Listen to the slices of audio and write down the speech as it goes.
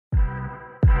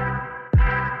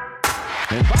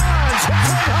And Bonds hits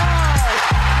it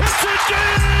high. It's a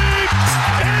deep.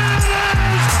 It is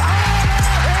high.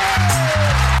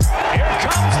 Here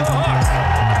comes the hook.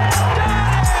 Got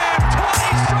him.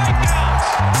 20 strikeouts.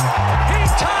 He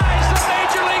ties the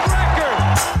major league record.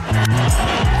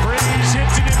 Freeze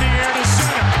hits it in the air to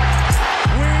center.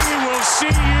 We will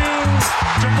see you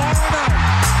tomorrow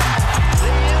night.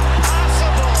 The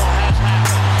impossible has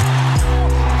happened.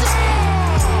 Goal!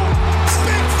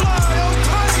 Big fly,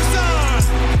 Ohtani's on!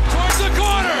 Towards the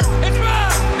corner! It's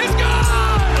back! It's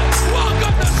gone!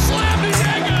 Welcome to Slam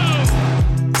Diego!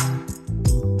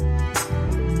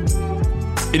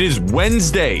 It is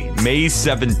Wednesday, May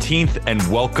 17th, and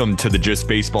welcome to the Just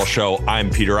Baseball Show. I'm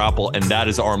Peter Apple, and that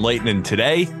is Arm Layton, and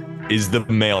today is the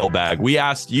Mailbag. We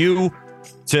asked you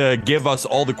to give us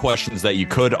all the questions that you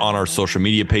could on our social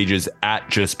media pages at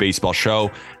Just Baseball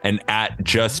Show and at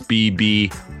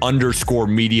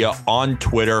JustBB_media on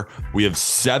Twitter. We have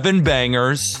 7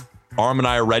 bangers. Arm and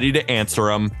I are ready to answer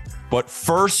them. But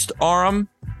first, Arm,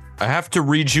 I have to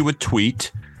read you a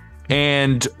tweet.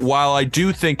 And while I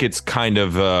do think it's kind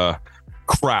of a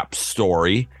crap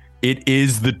story, it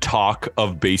is the talk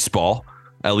of baseball,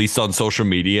 at least on social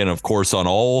media and, of course, on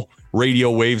all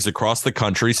radio waves across the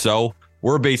country. So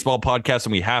we're a baseball podcast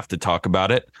and we have to talk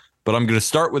about it. But I'm going to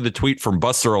start with a tweet from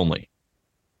Buster Only.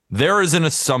 There is an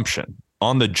assumption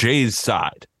on the Jays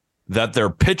side that their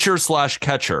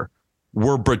pitcher/catcher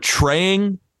were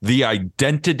betraying the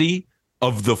identity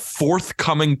of the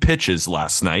forthcoming pitches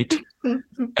last night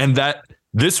and that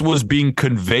this was being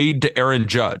conveyed to Aaron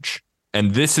Judge.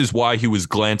 And this is why he was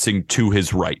glancing to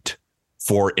his right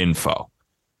for info.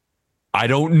 I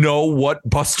don't know what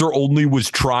Buster Only was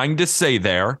trying to say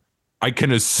there. I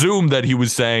can assume that he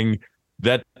was saying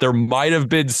that there might have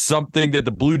been something that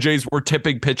the Blue Jays were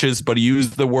tipping pitches, but he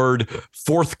used the word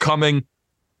forthcoming,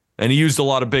 and he used a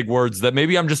lot of big words that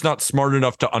maybe I'm just not smart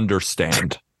enough to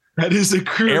understand. That is a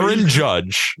crazy.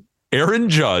 Aaron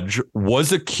Judge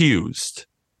was accused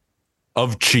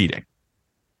of cheating,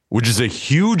 which is a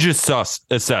huge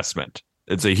assessment.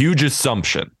 It's a huge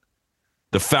assumption.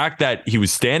 The fact that he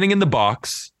was standing in the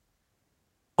box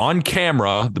on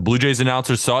camera, the Blue Jays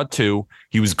announcer saw it too.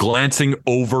 He was glancing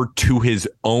over to his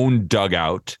own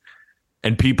dugout,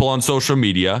 and people on social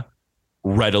media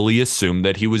readily assumed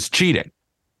that he was cheating.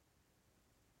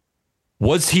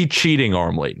 Was he cheating,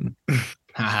 Arm Layton?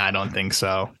 I don't think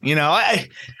so. You know,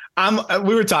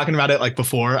 we were talking about it like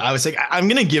before. I was like, I'm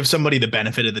going to give somebody the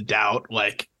benefit of the doubt,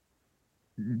 like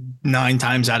 9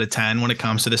 times out of 10 when it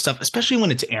comes to this stuff, especially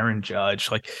when it's Aaron Judge.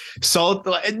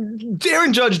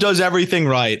 Aaron Judge does everything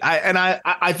right.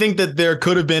 I think that there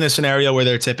could have been a scenario where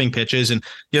they're tipping pitches and,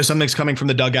 you know, something's coming from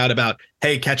the dugout about,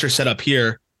 hey, catcher set up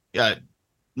here.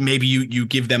 Maybe you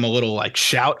give them a little like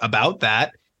shout about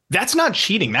that. That's not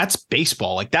cheating. That's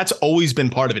baseball. Like that's always been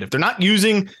part of it. If they're not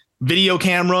using video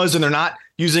cameras and they're not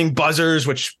using buzzers,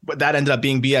 which that ended up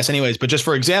being BS anyways. But just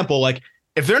for example, like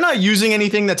if they're not using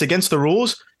anything that's against the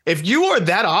rules, if you are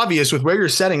that obvious with where you're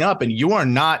setting up and you are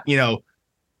not, you know,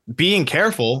 being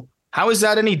careful, how is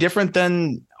that any different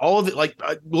than all of it? Like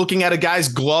looking at a guy's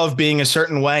glove being a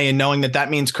certain way and knowing that that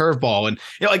means curveball. And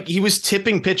you know, like he was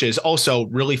tipping pitches. Also,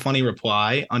 really funny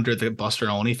reply under the Buster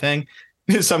Only thing.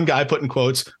 Some guy put in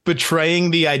quotes, betraying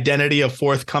the identity of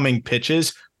forthcoming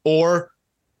pitches or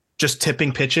just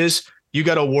tipping pitches. You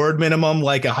got a word minimum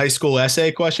like a high school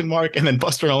essay ? And then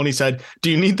Buster Only said, do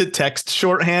you need the text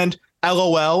shorthand?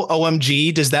 LOL,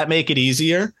 OMG. Does that make it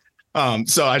easier?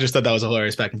 So I just thought that was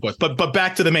hilarious back and forth. But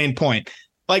back to the main point.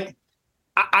 Like,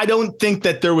 I don't think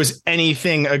that there was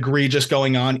anything egregious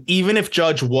going on, even if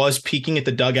Judge was peeking at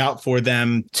the dugout for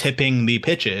them tipping the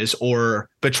pitches or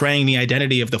betraying the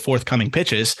identity of the forthcoming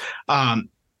pitches.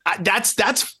 That's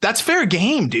fair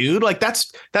game, dude. Like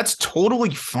that's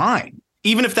totally fine.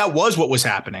 Even if that was what was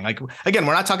happening. Like, again,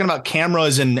 we're not talking about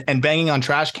cameras and banging on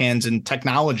trash cans and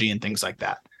technology and things like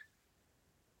that.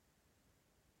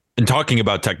 And talking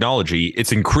about technology,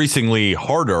 it's increasingly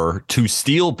harder to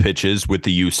steal pitches with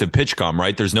the use of PitchCom,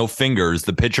 right? There's no fingers.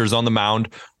 The pitchers on the mound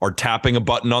are tapping a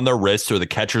button on their wrists or the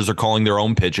catchers are calling their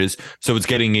own pitches. So it's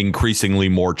getting increasingly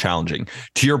more challenging.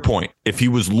 To your point, if he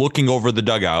was looking over the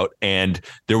dugout and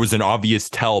there was an obvious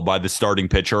tell by the starting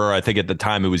pitcher, or I think at the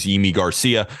time it was Yimi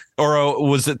Garcia, or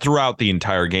was it throughout the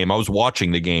entire game? I was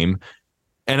watching the game.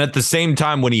 And at the same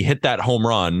time, when he hit that home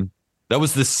run, that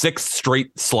was the 6th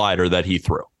straight slider that he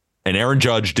threw. And Aaron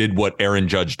Judge did what Aaron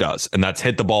Judge does, and that's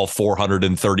hit the ball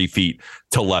 430 feet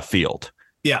to left field.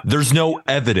 Yeah. There's no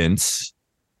evidence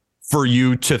for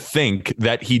you to think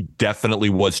that he definitely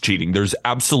was cheating. There's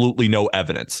absolutely no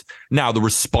evidence. Now, the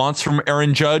response from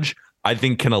Aaron Judge, I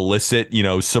think, can elicit,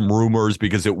 some rumors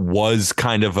because it was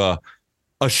kind of a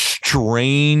a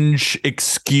strange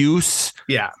excuse.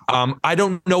 Yeah. I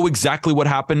don't know exactly what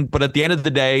happened, but at the end of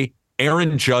the day,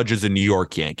 Aaron Judge is a New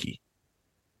York Yankee.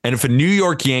 And if a New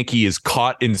York Yankee is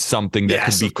caught in something that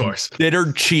could be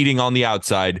considered cheating on the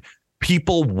outside,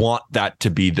 people want that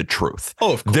to be the truth.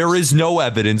 Oh, of course. There is no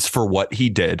evidence for what he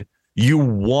did. You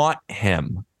want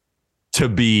him to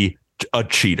be a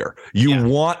cheater. You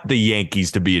want the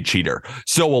Yankees to be a cheater.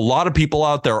 So a lot of people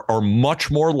out there are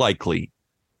much more likely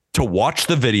to watch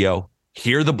the video,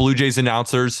 hear the Blue Jays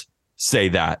announcers say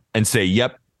that, and say,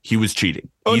 yep, he was cheating.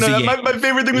 Oh, no, my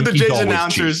favorite thing with the Jays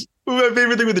announcers. My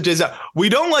favorite thing with the Jays. We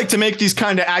don't like to make these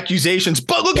kind of accusations,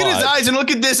 but look at his eyes and look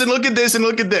at this and look at this and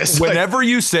look at this. Whenever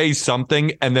you say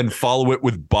something and then follow it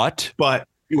with but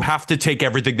you have to take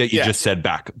everything that you just said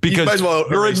back, because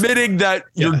you're admitting that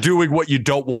you're doing what you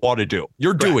don't want to do.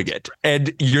 You're doing it.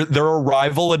 And they're a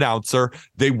rival announcer.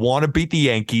 They want to beat the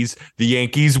Yankees. The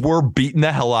Yankees were beating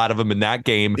the hell out of them in that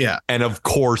game. Yeah. And of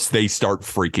course they start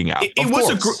freaking out.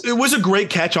 It was a great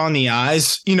catch on the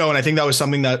eyes, and I think that was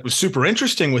something that was super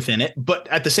interesting within it. But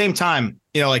at the same time,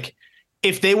 like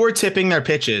if they were tipping their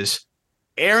pitches,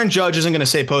 Aaron Judge isn't going to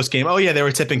say post game, oh, yeah, they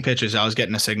were tipping pitches. I was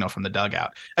getting a signal from the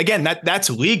dugout. Again, that's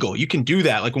legal. You can do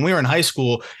that. Like when we were in high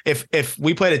school, if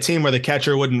we played a team where the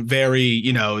catcher wouldn't vary,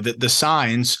 the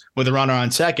signs with a runner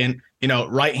on second,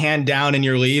 right hand down in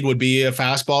your lead would be a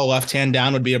fastball, left hand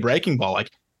down would be a breaking ball. Like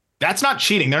that's not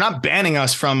cheating. They're not banning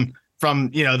us from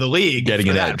the league. Getting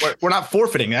an edge. We're not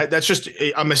forfeiting. That's just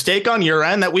a mistake on your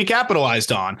end that we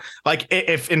capitalized on. Like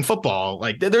if in football,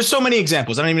 like there's so many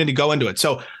examples. I don't even need to go into it.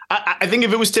 So I think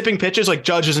if it was tipping pitches, like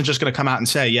Judge isn't just going to come out and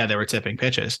say, yeah, they were tipping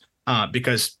pitches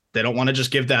because they don't want to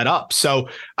just give that up. So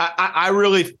I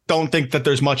really don't think that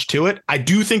there's much to it. I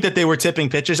do think that they were tipping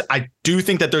pitches. I do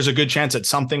think that there's a good chance that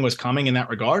something was coming in that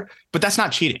regard, but that's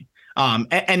not cheating.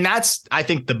 And that's, I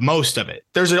think, the most of it.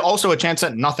 There's also a chance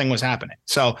that nothing was happening.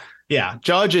 So yeah,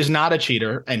 Judge is not a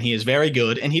cheater and he is very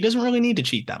good and he doesn't really need to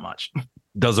cheat that much.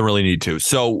 Doesn't really need to.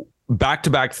 So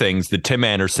back-to-back things, the Tim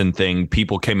Anderson thing,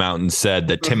 people came out and said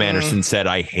that Tim Anderson said,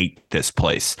 I hate this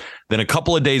place. Then a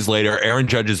couple of days later, Aaron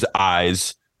Judge's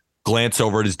eyes glance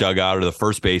over at his dugout or the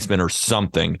first baseman or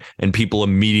something, and people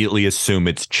immediately assume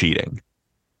it's cheating.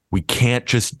 We can't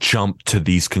just jump to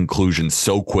these conclusions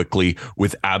so quickly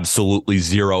with absolutely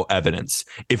zero evidence.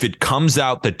 If it comes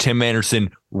out that Tim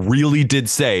Anderson really did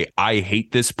say, I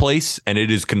hate this place, and it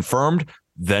is confirmed,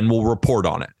 then we'll report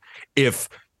on it. If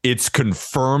it's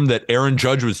confirmed that Aaron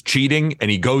Judge was cheating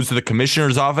and he goes to the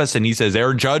commissioner's office and he says,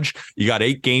 Aaron Judge, you got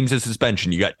 8 games of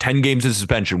suspension. You got 10 games of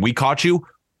suspension. We caught you.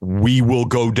 We will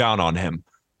go down on him.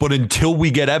 But until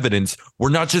we get evidence, we're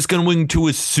not just going to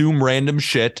assume random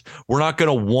shit. We're not going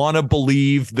to want to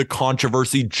believe the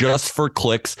controversy just for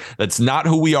clicks. That's not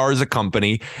who we are as a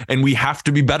company. And we have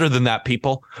to be better than that,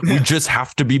 people. We just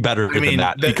have to be better than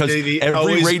that. Because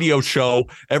every radio show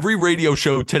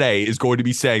today is going to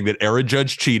be saying that Aaron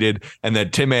Judge cheated and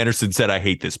that Tim Anderson said, I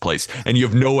hate this place. And you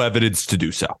have no evidence to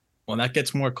do so. Well, that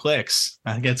gets more clicks.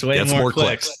 That gets way more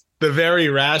clicks. The very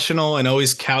rational and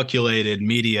always calculated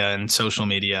media and social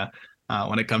media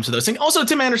when it comes to those things. Also,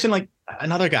 Tim Anderson, like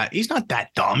another guy, he's not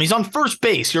that dumb. He's on first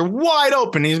base. You're wide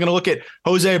open. He's going to look at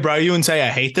Jose Abreu and say, I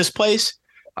hate this place.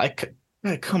 Like,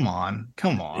 come on.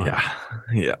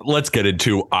 Yeah. Let's get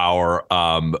into our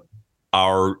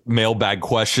mailbag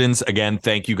questions. Again,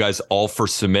 thank you guys all for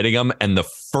submitting them. And the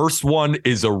first one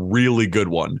is a really good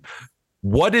one.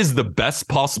 What is the best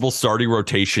possible starting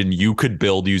rotation you could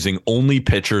build using only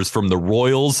pitchers from the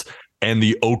Royals and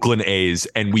the Oakland A's?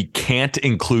 And we can't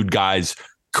include guys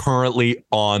currently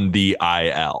on the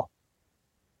IL.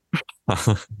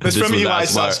 That's from Eli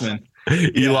Sussman.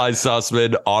 Eli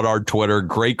Sussman on our Twitter.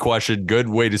 Great question. Good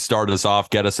way to start us off.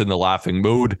 Get us in the laughing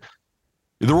mood.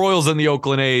 The Royals and the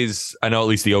Oakland A's, I know at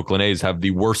least the Oakland A's have the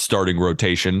worst starting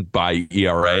rotation by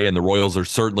ERA, and the Royals are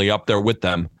certainly up there with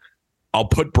them. I'll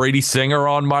put Brady Singer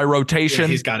on my rotation. Yeah,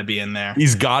 he's got to be in there.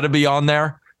 He's got to be on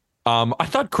there. I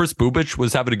thought Chris Bubich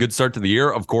was having a good start to the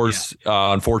year. Of course,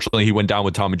 unfortunately, he went down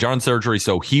with Tommy John surgery,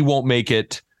 so he won't make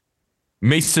it.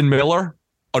 Mason Miller,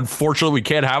 unfortunately, we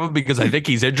can't have him because I think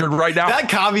he's injured right now. That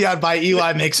caveat by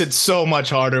Eli makes it so much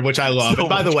harder, which I love. And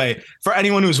by the way, for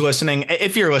anyone who's listening,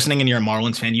 if you're listening and you're a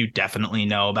Marlins fan, you definitely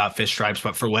know about Fish Stripes.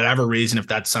 But for whatever reason, if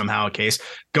that's somehow a case,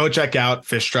 go check out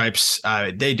Fish Stripes.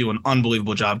 They do an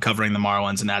unbelievable job covering the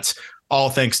Marlins, and that's all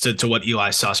thanks to what Eli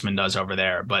Sussman does over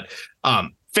there. But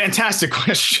fantastic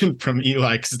question from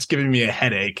Eli because it's giving me a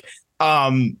headache.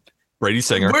 Brady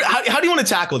Singer. How do you want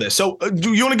to tackle this? So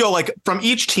do you want to go like from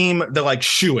each team, the like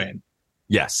shoe in?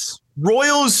 Yes.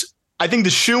 Royals, I think the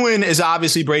shoe in is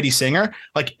obviously Brady Singer.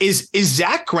 Like, is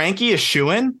Zach Greinke a shoe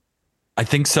in? I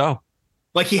think so.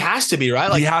 Like he has to be, right?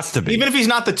 Like he has to be. Even if he's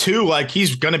not the 2, like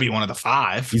he's going to be one of the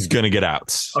 5. He's going to get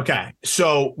outs. Okay.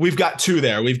 So we've got 2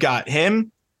 there. We've got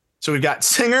him. So we've got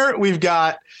Singer. We've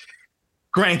got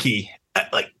Greinke.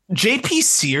 Like JP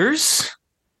Sears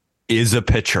is a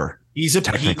pitcher. He's a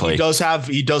technically. He does have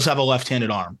a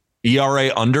left-handed arm.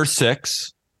 ERA under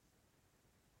 6.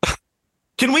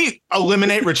 Can we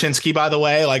eliminate Raczynski, by the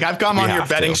way? Like I've got him on your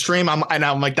betting stream.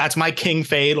 I'm like, that's my king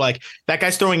fade. Like that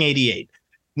guy's throwing 88.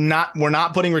 We're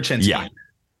not putting Raczynski. Yeah.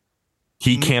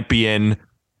 He can't be in.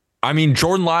 I mean,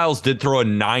 Jordan Lyles did throw a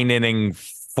 9-inning,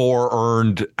 4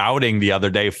 earned outing the other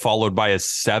day, followed by a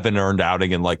 7 earned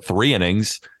outing in like 3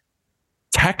 innings.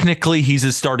 Technically, he's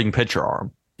a starting pitcher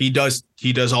arm. He does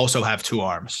also have 2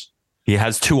 arms. He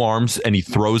has 2 arms and he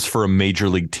throws for a major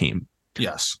league team.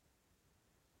 Yes.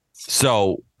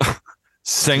 So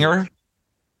Singer.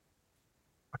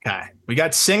 Okay. We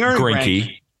got Singer.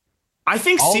 Greinke. I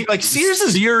think Sears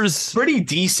is pretty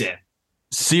decent.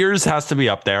 Sears has to be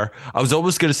up there. I was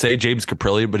almost going to say James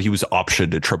Caprilli, but he was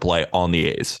optioned to AAA on the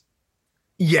A's.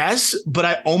 Yes, but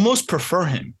I almost prefer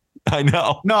him. I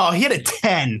know. No, he had a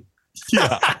 10.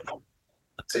 Yeah.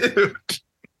 Dude.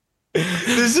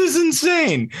 This is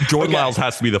insane. Jordan Lyles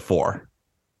has to be the 4.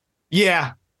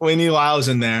 Yeah, we need Lyles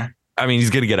in there. I mean, he's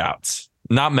going to get outs.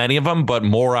 Not many of them, but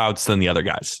more outs than the other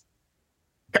guys.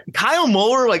 Kyle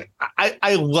Muller, like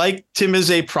I liked him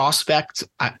as a prospect.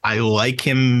 I like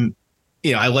him.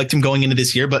 You know, I liked him going into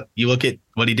this year, but you look at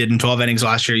what he did in 12 innings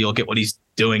last year. You look at what he's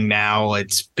doing now.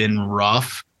 It's been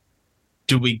rough.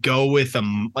 Do we go with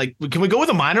can we go with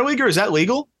a minor leaguer? Is that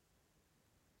legal?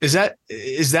 Is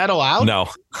that allowed? No,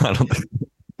 I don't think.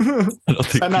 I don't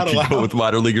think we can go with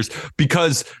minor leaguers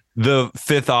because the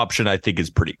 5th option I think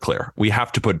is pretty clear. We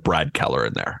have to put Brad Keller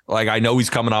in there. Like I know he's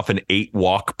coming off an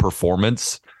 8-walk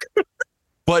performance,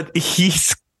 but he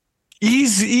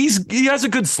has a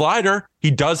good slider.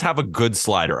 He does have a good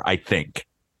slider. I think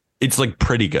it's like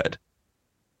pretty good.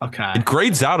 Okay, it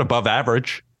grades out above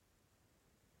average.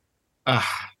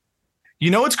 You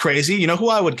know what's crazy? You know who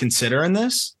I would consider in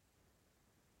this?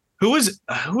 Who is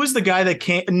the guy that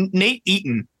came? Nate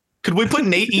Eaton. Could we put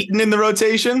Nate Eaton in the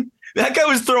rotation? That guy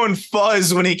was throwing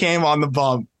fuzz when he came on the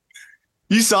bump.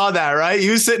 You saw that, right? He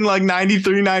was sitting like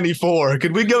 93, 94.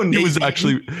 Could we go Nate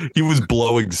Eaton? He was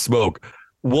blowing smoke.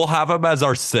 We'll have him as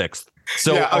our 6th.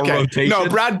 So yeah, okay. Rotation. No,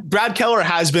 Brad Keller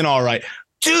has been all right.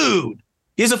 Dude,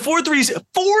 he has a 4.3,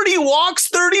 40 walks,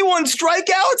 31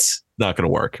 strikeouts. Not going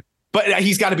to work. But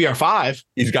he's got to be our 5.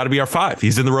 He's got to be our 5.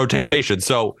 He's in the rotation.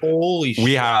 So holy shit.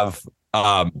 We have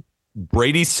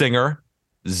Brady Singer,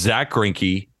 Zach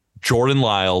Greinke, Jordan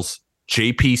Lyles,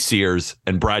 JP Sears,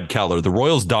 and Brad Keller. The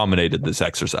Royals dominated this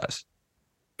exercise.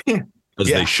 As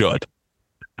they should.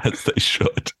 As they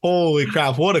should. Holy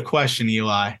crap. What a question,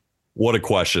 Eli. What a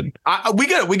question. We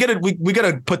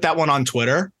gotta put that one on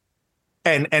Twitter.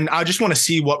 And I just want to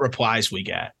see what replies we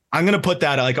get. I'm gonna put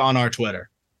that like on our Twitter.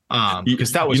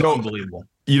 Because that was unbelievable.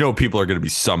 You know, people are going to be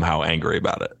somehow angry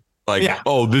about it. Like,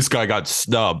 oh, this guy got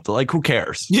snubbed. Like, who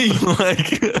cares?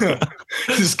 Like,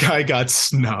 this guy got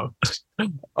snubbed.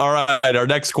 All right. Our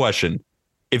next question.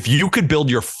 If you could build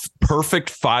your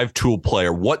perfect 5-tool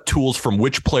player, what tools from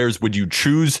which players would you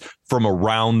choose from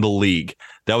around the league?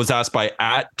 That was asked by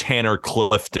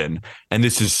 @TannerClifton. And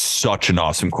this is such an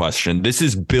awesome question. This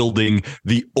is building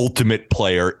the ultimate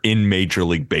player in Major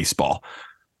League Baseball.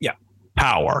 Yeah.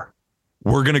 Power.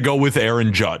 We're going to go with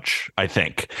Aaron Judge, I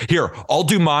think. Here, I'll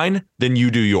do mine, then you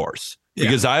do yours.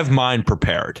 Because I have mine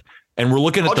prepared. And we're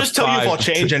looking at I'll just tell you if I'll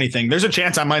change anything. There's a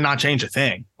chance I might not change a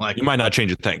thing. Like you might not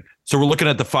change a thing. So we're looking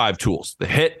at the 5 tools: the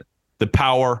hit, the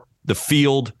power, the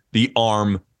field, the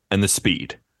arm, and the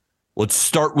speed. Let's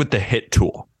start with the hit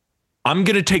tool. I'm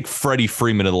going to take Freddie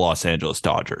Freeman of the Los Angeles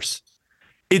Dodgers.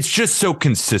 It's just so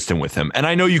consistent with him. And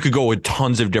I know you could go with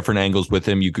tons of different angles with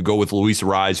him. You could go with Luis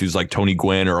Rise, who's like Tony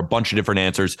Gwynn, or a bunch of different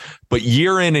answers. But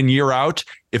year in and year out,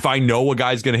 if I know a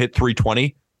guy's going to hit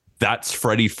 320, that's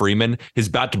Freddie Freeman. His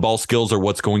bat to ball skills are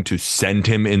what's going to send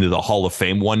him into the Hall of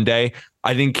Fame one day.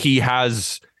 I think he's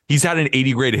had an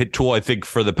 80 grade hit tool, I think,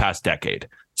 for the past decade.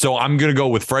 So I'm going to go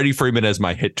with Freddie Freeman as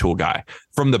my hit tool guy.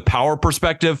 From the power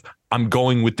perspective, I'm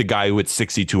going with the guy who hit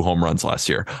 62 home runs last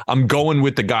year. I'm going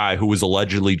with the guy who was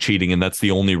allegedly cheating, and that's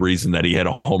the only reason that he hit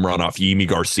a home run off Yimi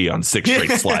Garcia on 6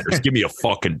 straight sliders. Give me a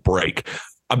fucking break.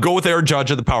 I'm going with Aaron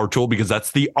Judge of the power tool because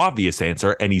that's the obvious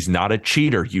answer, and he's not a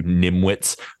cheater, you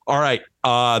nimwits. All right,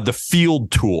 the field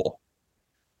tool.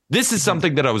 This is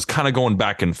something that I was kind of going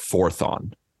back and forth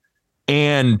on,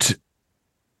 and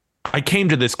I came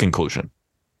to this conclusion.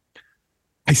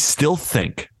 I still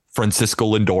think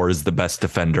Francisco Lindor is the best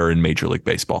defender in Major League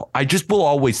Baseball. I just will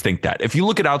always think that. If you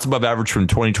look at outs above average from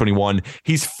 2021,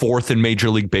 he's 4th in Major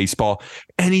League Baseball,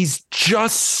 and he's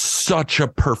just such a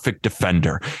perfect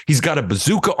defender. He's got a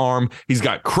bazooka arm. He's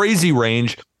got crazy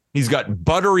range. He's got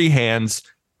buttery hands.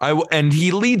 And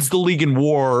he leads the league in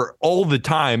WAR all the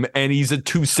time, and he's a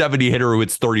 270 hitter who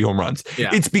hits 30 home runs. Yeah.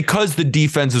 It's because the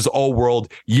defense is all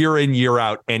world year in, year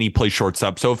out, and he plays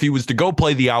shortstop. So if he was to go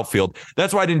play the outfield,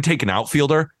 that's why I didn't take an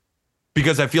outfielder,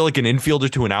 because I feel like an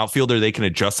infielder to an outfielder, they can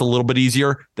adjust a little bit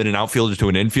easier than an outfielder to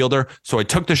an infielder. So I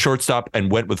took the shortstop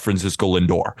and went with Francisco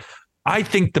Lindor. I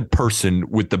think the person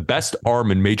with the best arm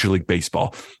in Major League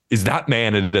Baseball is that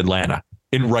man in Atlanta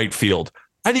in right field.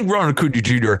 I think Ronald Acuna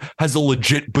Jr. has a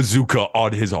legit bazooka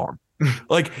on his arm.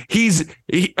 Like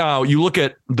you look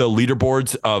at the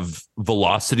leaderboards of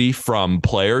velocity from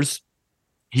players,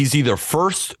 he's either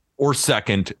first or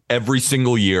second every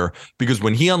single year, because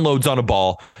when he unloads on a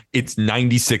ball, it's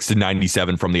 96 to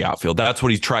 97 from the outfield. That's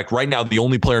what he's tracked right now. The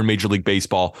only player in Major League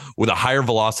Baseball with a higher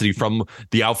velocity from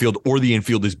the outfield or the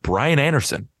infield is Brian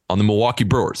Anderson on the Milwaukee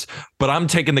Brewers. But I'm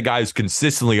taking the guy who's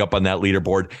consistently up on that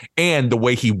leaderboard, and the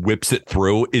way he whips it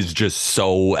through is just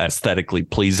so aesthetically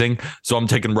pleasing. So I'm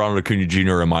taking Ronald Acuna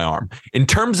Jr. in my arm. In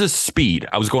terms of speed,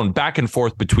 I was going back and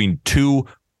forth between two,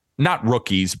 not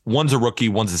rookies. One's a rookie,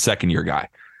 one's a second-year guy.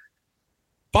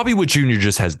 Bobby Witt Jr.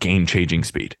 just has game-changing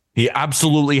speed. He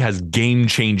absolutely has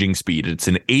game-changing speed. It's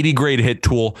an 80 grade hit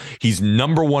tool. He's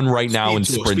number one right now in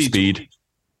sprint speed.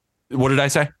 What did I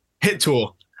say? Hit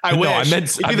tool. I wish. I meant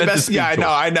the best. Yeah,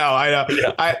 I know.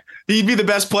 Yeah. He'd be the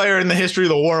best player in the history of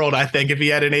the world, I think, if he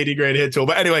had an 80 grade hit tool.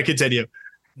 But anyway, continue.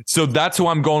 So that's who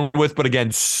I'm going with. But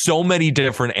again, so many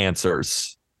different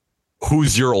answers.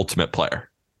 Who's your ultimate player?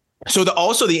 So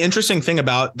also the interesting thing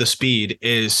about the speed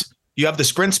is you have the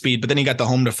sprint speed, but then you got the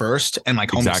home to first and like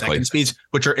home to second speeds,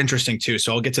 which are interesting too.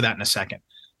 So I'll get to that in a second.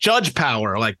 Judge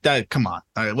power, like that. Come on.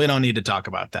 We don't need to talk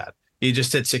about that. He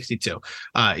just hit 62.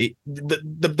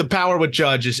 The power with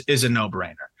Judge is a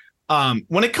no-brainer.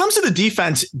 When it comes to the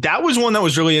defense, that was one that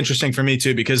was really interesting for me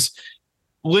too, because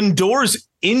Lindor's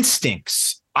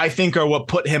instincts, I think, are what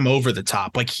put him over the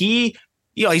top. Like he's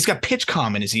got pitch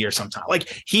comm in his ear sometimes.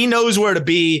 Like he knows where to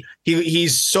be.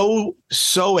 He's so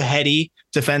heady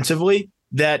defensively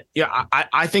that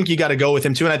I think you got to go with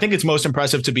him too. And I think it's most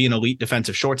impressive to be an elite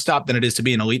defensive shortstop than it is to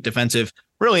be an elite defensive,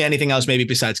 really anything else maybe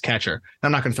besides catcher. And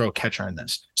I'm not going to throw a catcher in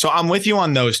this. So I'm with you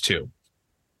on those two.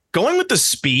 Going with the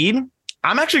speed,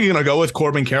 I'm actually going to go with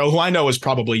Corbin Carroll, who I know is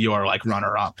probably your like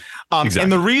runner up. Exactly. And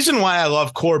the reason why I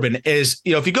love Corbin is,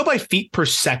 if you go by feet per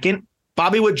second,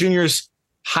 Bobby Witt Jr.'s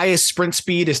highest sprint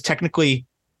speed is technically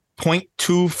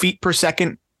 0.2 feet per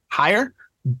second higher.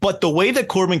 But the way that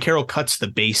Corbin Carroll cuts the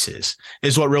bases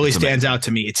is what really stands out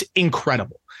to me. It's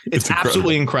incredible. It's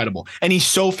absolutely incredible. And he's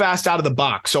so fast out of the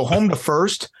box. So home to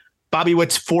first, Bobby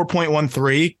Witt's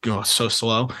 4.13. Oh, so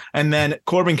slow. And then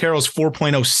Corbin Carroll's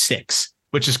 4.06,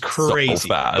 which is crazy. So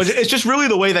fast. But it's just really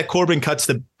the way that Corbin cuts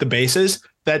the bases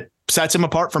that sets him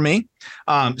apart for me.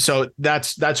 So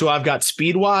that's who I've got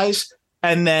speed wise.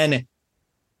 And then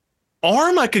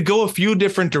arm, I could go a few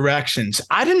different directions.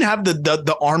 I didn't have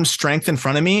the arm strength in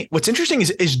front of me. What's interesting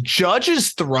is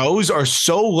Judge's throws are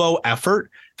so low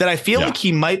effort that I feel like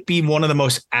he might be one of the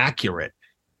most accurate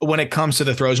when it comes to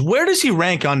the throws. Where does he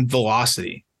rank on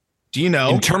velocity? Do you know?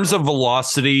 In terms of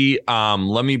velocity,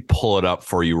 let me pull it up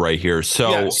for you right here.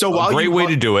 So a great way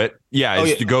to do it,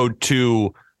 is to go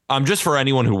to just for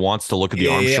anyone who wants to look at the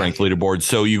arm strength leaderboard.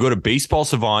 So you go to Baseball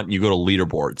Savant, you go to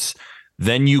leaderboards.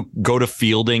 Then you go to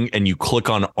fielding and you click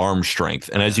on arm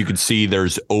strength. And as you can see,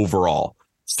 there's overall.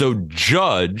 So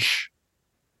Judge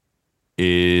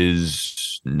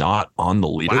is not on the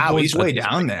leaderboard. Wow, he's way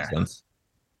down there.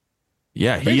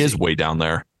 Yeah, he is way down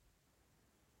there.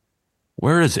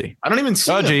 Where is he? I don't even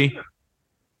see him.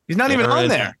 He's not even on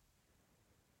there.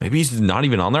 Maybe he's not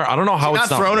even on there. I don't know how it's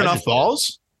not thrown enough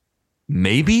balls.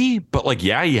 Maybe, but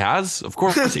he has. Of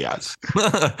course he has.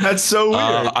 That's so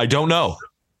weird. I don't know.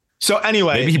 So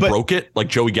anyway, maybe he broke it like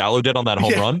Joey Gallo did on that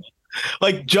home run.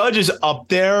 Like Judge is up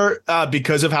there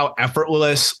because of how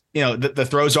effortless, the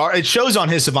throws are. It shows on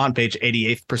his Savant page,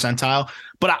 88th percentile.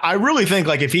 But I really think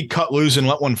like if he cut loose and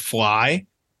let one fly,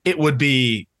 I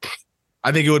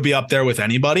think it would be up there with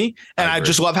anybody. And I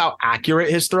just love how accurate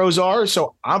his throws are.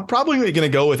 So I'm probably going to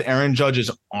go with Aaron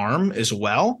Judge's arm as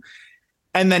well.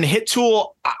 And then hit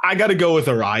tool, I got to go with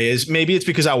Arias. Maybe it's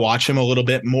because I watch him a little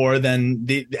bit more than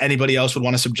anybody else would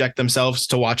want to subject themselves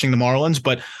to watching the Marlins.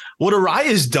 But What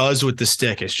Arias does with the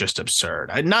stick is just absurd.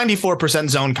 94%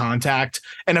 zone contact.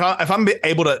 And if I'm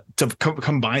able to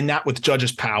combine that with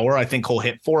Judge's power, I think he'll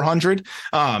hit 400.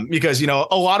 Because, you know,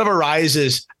 a lot of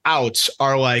Arias's outs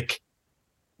are like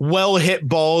well hit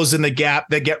balls in the gap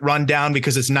that get run down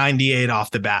because it's 98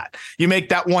 off the bat. You make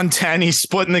that 110, he's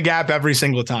splitting the gap every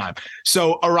single time.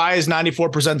 So Arias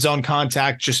 94% zone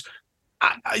contact, just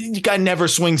guy never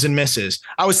swings and misses.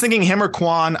 I was thinking him or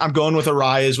Quan. I'm going with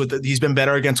Arias. He's been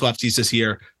better against lefties this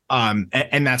year, and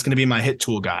that's going to be my hit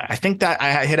tool guy. I think that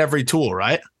I hit every tool,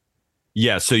 right?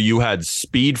 Yeah, so you had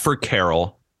speed for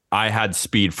Carroll. I had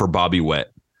speed for Bobby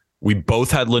Witt. We both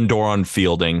had Lindor on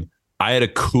fielding. I had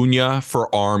Acuna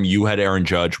for arm. You had Aaron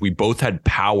Judge. We both had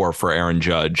power for Aaron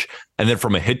Judge. And then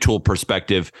from a hit tool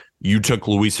perspective, you took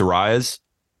Luis Arias.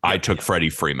 I took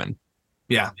Freddie Freeman.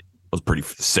 Yeah. Was pretty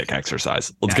sick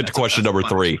exercise. Let's get to question number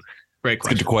 3. Great question. Let's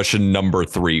get to question number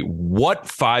 3. What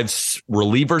 5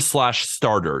 relievers /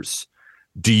 starters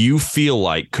do you feel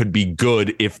like could be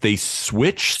good if they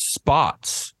switch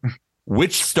spots?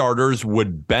 Which starters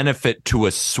would benefit to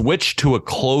a switch to a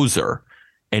closer,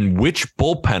 and which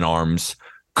bullpen arms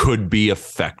could be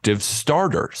effective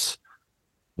starters?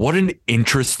 What an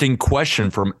interesting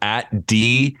question from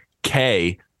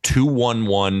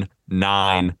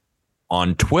 @DK2119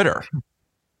 on Twitter.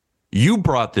 You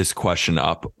brought this question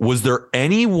up. Was there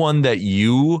anyone that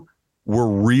you were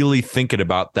really thinking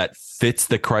about that fits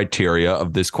the criteria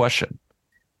of this question?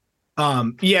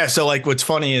 Yeah. So like, what's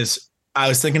funny is I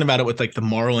was thinking about it with like the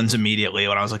Marlins immediately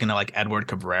when I was looking at like Edward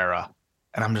Cabrera,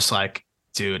 and I'm just like,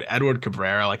 dude, Edward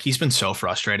Cabrera, like he's been so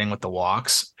frustrating with the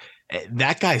walks.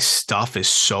 That guy's stuff is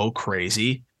so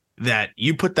crazy that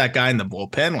you put that guy in the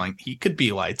bullpen, like he could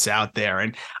be lights out there.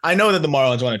 And I know that the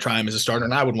Marlins want to try him as a starter,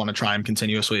 and I would want to try him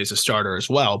continuously as a starter as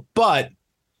well. But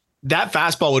that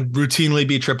fastball would routinely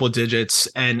be triple digits,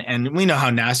 and we know how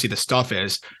nasty the stuff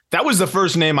is. That was the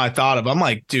first name I thought of. I'm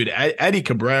like, dude, Eddie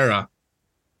Cabrera,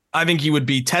 I think he would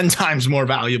be 10 times more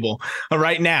valuable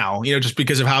right now, you know, just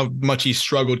because of how much he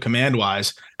struggled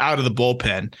command-wise out of the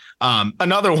bullpen.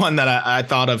 Another one that I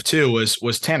thought of too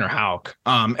was Tanner Houck.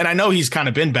 And I know he's kind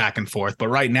of been back and forth, but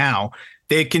right now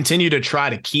they continue to try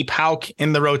to keep Houck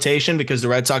in the rotation because the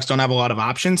Red Sox don't have a lot of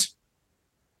options.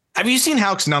 Have you seen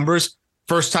Houck's numbers?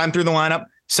 First time through the lineup,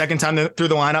 second time through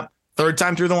the lineup, third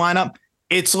time through the lineup.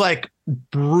 It's like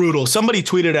brutal. Somebody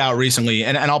tweeted out recently,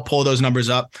 and I'll pull those numbers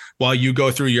up while you go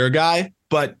through your guy.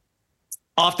 But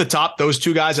off the top, those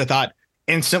two guys I thought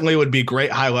instantly would be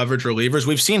great high leverage relievers.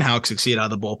 We've seen Houck succeed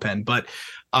out of the bullpen, but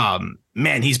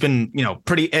man, he's been, you know,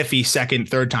 pretty iffy second,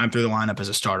 third time through the lineup as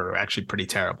a starter. Actually pretty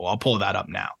terrible. I'll pull that up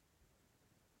now.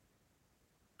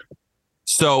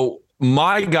 So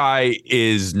my guy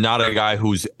is not a guy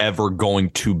who's ever going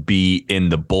to be in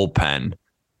the bullpen,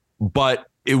 but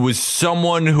it was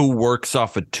someone who works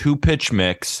off a 2-pitch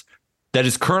mix that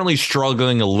is currently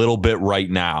struggling a little bit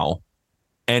right now.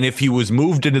 And if he was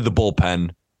moved into the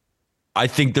bullpen, I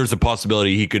think there's a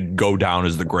possibility he could go down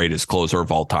as the greatest closer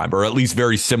of all time, or at least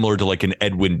very similar to like an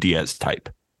Edwin Diaz type.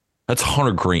 That's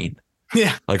Hunter Green.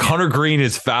 Yeah. Like Hunter Green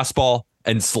is fastball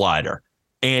and slider.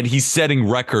 And he's setting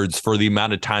records for the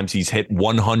amount of times he's hit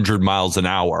 100 miles an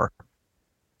hour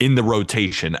in the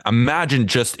rotation. Imagine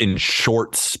just in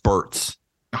short spurts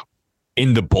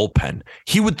in the bullpen.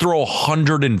 He would throw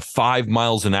 105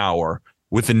 miles an hour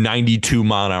with a 92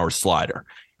 mile an hour slider.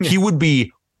 He would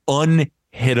be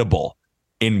unhittable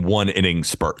in 1 inning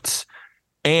spurts.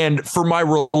 And for my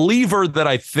reliever that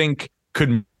I think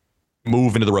could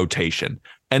move into the rotation,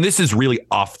 and this is really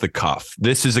off the cuff,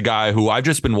 this is a guy who I've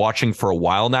just been watching for a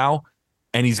while now,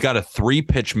 and he's got a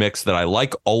 3-pitch mix that I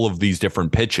like all of these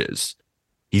different pitches.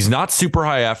 He's not super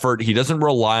high effort. He doesn't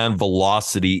rely on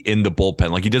velocity in the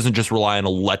bullpen. Like he doesn't just rely on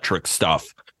electric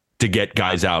stuff to get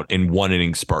guys out in 1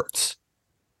 inning spurts.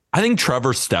 I think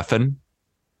Trevor Stephan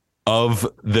of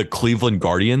the Cleveland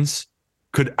Guardians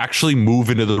could actually move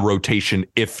into the rotation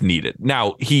if needed.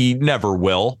 Now, he never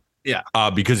will. Yeah.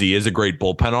 Because he is a great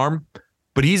bullpen arm,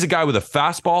 but he's a guy with a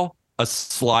fastball, a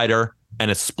slider, and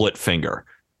a split finger.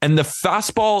 And the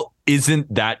fastball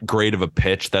isn't that great of a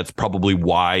pitch. That's probably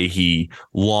why he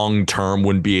long-term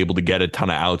wouldn't be able to get a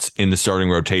ton of outs in the starting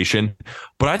rotation.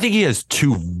 But I think he has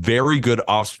 2 very good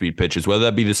off-speed pitches, whether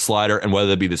that be the slider and whether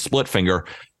that be the split finger.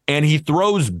 And he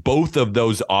throws both of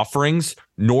those offerings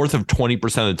north of 20%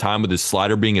 of the time, with his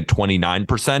slider being at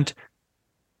 29%.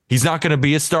 He's not going to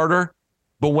be a starter,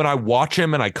 But when I watch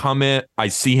him and I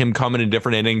see him coming in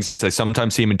different innings. I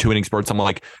sometimes see him in 2 inning spurts. I'm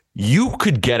like, you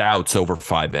could get outs over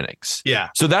 5 innings. Yeah.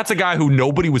 So that's a guy who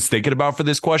nobody was thinking about for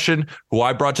this question, who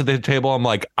I brought to the table. I'm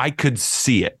like, I could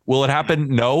see it. Will it happen?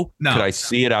 No. Could I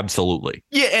see it? Absolutely.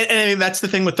 Yeah. And I mean, that's the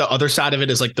thing with the other side of it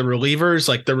is like the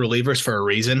relievers for a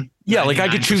reason. Yeah. Like I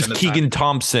could choose Keegan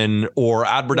Thompson or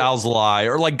Adbert Alzolay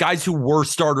or like guys who were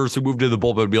starters who moved to the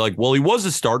bullpen and be like, well, he was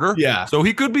a starter. Yeah. So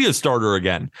he could be a starter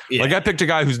again. Yeah. Like I picked a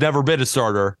guy who's never been a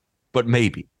starter, but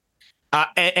maybe.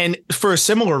 And for a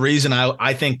similar reason,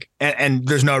 I think, and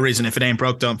there's no reason, if it ain't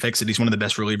broke, don't fix it. He's one of the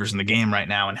best relievers in the game right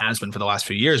now and has been for the last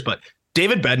few years. But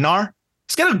David Bednar,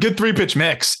 he's got a good 3-pitch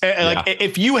mix. Like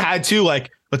if you had to, like,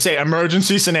 let's say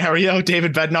emergency scenario,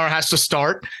 David Bednar has to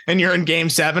start and you're in game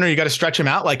 7 or you got to stretch him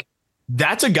out. Like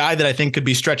that's a guy that I think could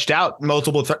be stretched out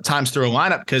multiple times through a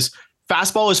lineup because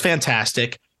fastball is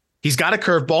fantastic. He's got a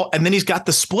curveball and then he's got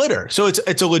the splitter. So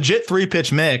it's a legit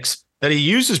 3-pitch mix that he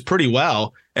uses pretty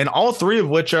well. And all 3 of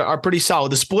which are pretty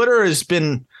solid. The splitter has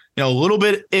been, a little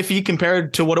bit iffy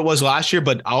compared to what it was last year,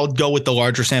 but I'll go with the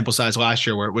larger sample size last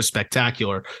year where it was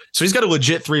spectacular. So he's got a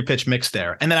legit 3-pitch mix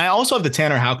there. And then I also have the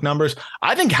Tanner Houck numbers.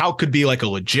 I think Houck could be like a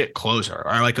legit closer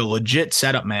or like a legit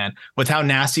setup man with how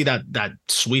nasty that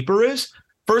sweeper is.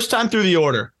 First time through the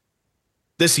order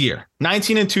this year,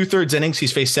 19 2/3 innings.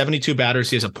 He's faced 72 batters.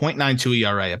 He has a .92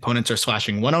 ERA. Opponents are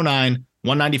slashing 109,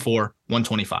 194,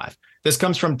 125. This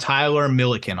comes from Tyler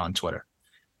Milliken on Twitter.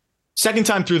 Second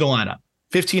time through the lineup,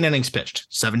 15 innings pitched,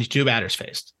 72 batters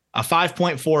faced, a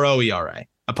 5.40 ERA.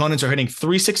 Opponents are hitting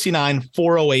 369,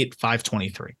 408,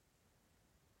 523.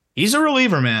 He's a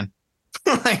reliever, man.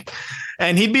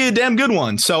 And he'd be a damn good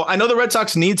one. So I know the Red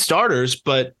Sox need starters,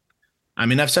 but I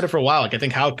mean, I've said it for a while. Like I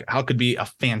think Houck could be a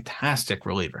fantastic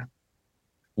reliever.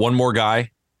 One more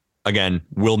guy, again,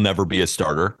 will never be a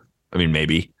starter. I mean,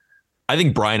 maybe. I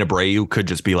think Brian Abreu could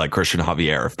just be like Christian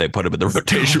Javier if they put him in the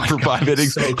rotation for 5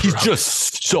 innings. So he's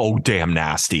just so damn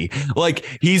nasty. Like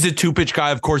he's a 2-pitch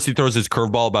guy. Of course, he throws his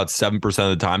curveball about 7%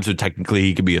 of the time. So technically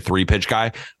he could be a 3-pitch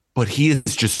guy, but he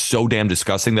is just so damn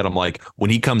disgusting that I'm like, when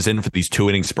he comes in for these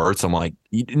 2-inning spurts, I'm like,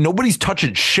 nobody's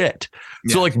touching shit.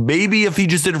 Yeah. So like maybe if he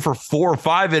just did it for 4 or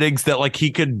 5 innings that like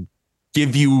he could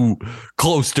give you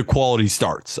close to quality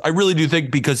starts. I really do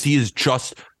think because he is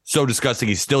just so disgusting.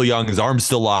 He's still young. His arm's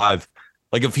still live.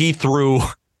 Like if he threw,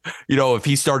 if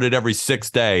he started every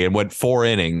 6th day and went 4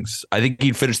 innings, I think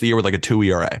he'd finish the year with like a 2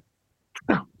 ERA.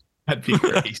 That'd be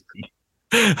crazy.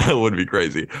 That would be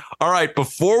crazy. All right.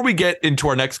 Before we get into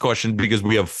our next question, because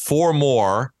we have 4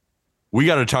 more, we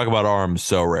got to talk about our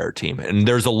So Rare team. And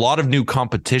there's a lot of new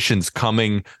competitions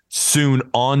coming soon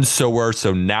on So Rare.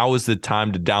 So now is the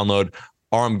time to download.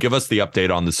 Arm, give us the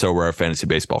update on the So Rare fantasy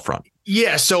baseball front.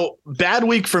 Yeah, so bad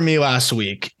week for me last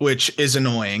week, which is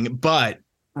annoying, but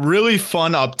really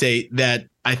fun update that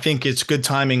I think it's good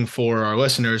timing for our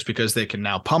listeners because they can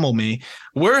now pummel me.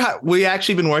 We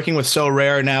actually been working with So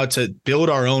Rare now to build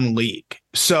our own league.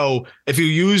 So if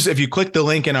you click the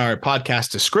link in our podcast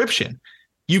description,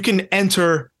 you can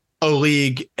enter a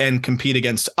league and compete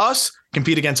against us,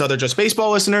 compete against other Just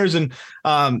Baseball listeners, and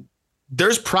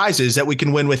there's prizes that we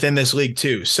can win within this league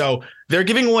too. So they're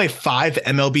giving away 5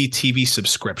 MLB TV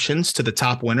subscriptions to the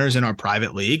top winners in our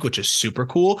private league, which is super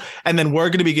cool. And then we're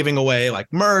going to be giving away like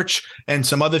merch and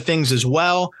some other things as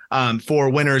well for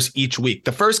winners each week.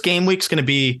 The first game week is going to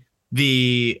be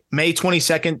the May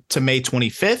 22nd to May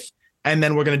 25th. And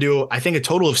then we're going to do, I think, a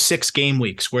total of 6 game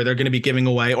weeks where they're going to be giving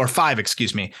away, or 5,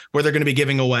 where they're going to be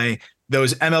giving away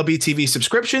those MLB TV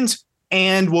subscriptions.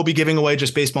 And we'll be giving away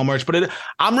Just Baseball merch. But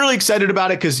I'm really excited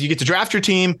about it because you get to draft your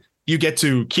team. You get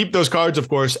to keep those cards, of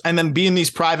course, and then be in these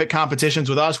private competitions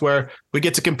with us where we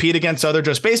get to compete against other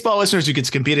Just Baseball listeners. You get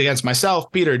to compete against myself,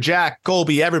 Peter, Jack,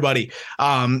 Colby, everybody.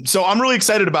 So I'm really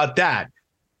excited about that.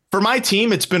 For my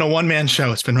team, it's been a one-man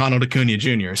show. It's been Ronald Acuna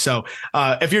Jr. So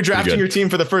if you're drafting your team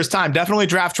for the first time, definitely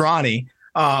draft Ronnie.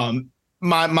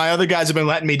 My other guys have been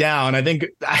letting me down.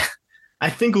 I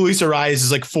think Luis Arias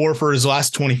is like 4 for his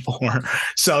last 24.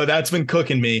 So that's been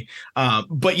cooking me.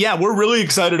 But yeah, we're really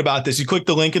excited about this. You click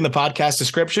the link in the podcast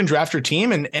description, draft your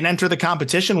team and enter the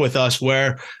competition with us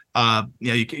where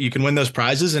you can win those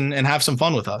prizes and have some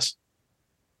fun with us.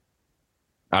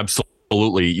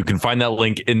 Absolutely. You can find that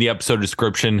link in the episode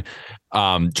description.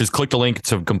 Just click the link.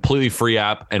 It's a completely free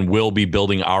app and we'll be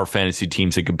building our fantasy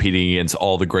teams and competing against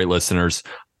all the great listeners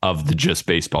of the Just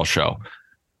Baseball show.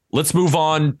 Let's move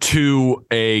on to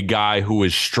a guy who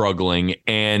is struggling.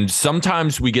 And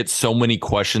sometimes we get so many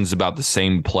questions about the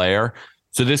same player.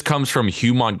 So this comes from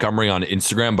Hugh Montgomery on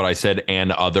Instagram, but I said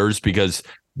and others because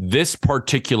this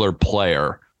particular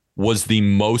player was the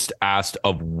most asked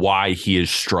of why he is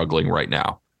struggling right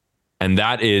now. And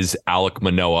that is Alek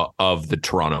Manoah of the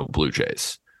Toronto Blue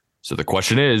Jays. So the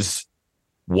question is,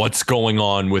 what's going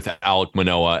on with Alek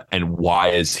Manoah and why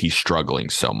is he struggling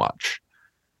so much?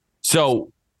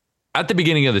 So at the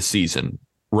beginning of the season,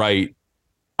 right,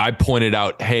 I pointed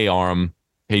out, hey, Aram,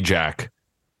 hey, Jack,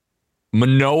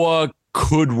 Manoah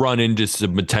could run into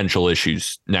some potential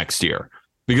issues next year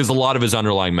because a lot of his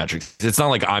underlying metrics, it's not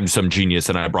like I'm some genius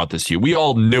and I brought this to you. We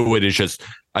all knew it. It's just,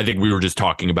 I think we were just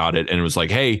talking about it and it was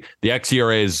like, hey, the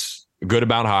xERA is a good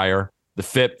amount higher. The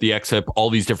FIP, the xFIP, all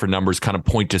these different numbers kind of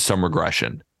point to some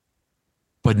regression,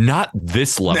 but not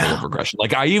this level of regression.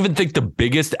 Like I even think the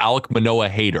biggest Alek Manoah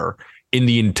hater in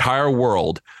the entire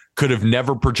world could have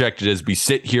never projected as we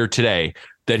sit here today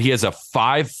that he has a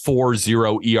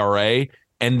 5.40 ERA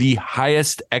and the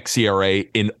highest xERA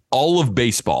in all of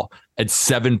baseball at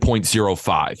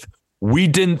 7.05. We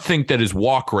didn't think that his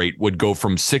walk rate would go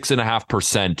from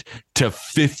 6.5% to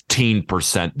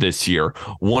 15% this year.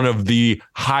 One of the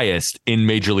highest in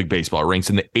Major League Baseball. It ranks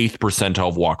in the 8th percentile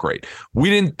of walk rate. We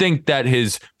didn't think that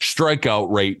his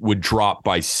strikeout rate would drop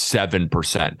by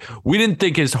 7%. We didn't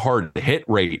think his hard hit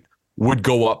rate would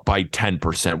go up by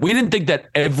 10%. We didn't think that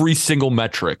every single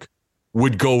metric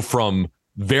would go from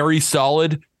very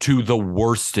solid to the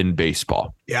worst in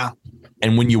baseball. Yeah.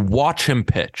 And when you watch him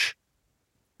pitch,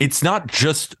 it's not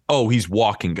just, oh, he's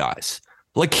walking guys.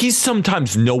 Like he's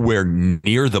sometimes nowhere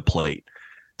near the plate.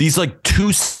 These like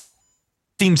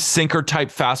two-seam sinker type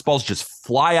fastballs just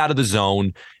fly out of the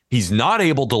zone. He's not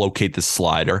able to locate the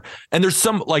slider. And there's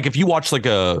some, like if you watch like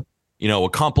a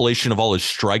compilation of all his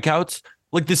strikeouts,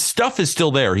 like this stuff is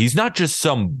still there. He's not just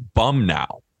some bum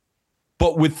now.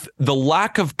 But with the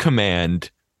lack of command,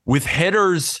 with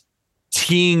hitters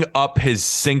teeing up his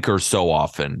sinker so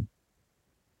often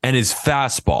and his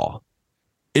fastball,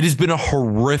 it has been a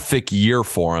horrific year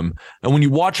for him. And when you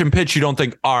watch him pitch, you don't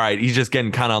think, all right, he's just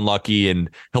getting kind of unlucky and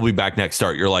he'll be back next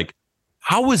start. You're like,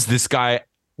 how is this guy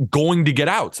going to get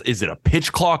outs? Is it a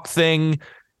pitch clock thing?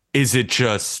 Is it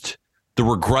just the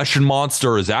regression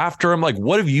monster is after him? Like,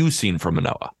 what have you seen from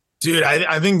Manoah? Dude,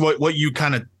 I think what you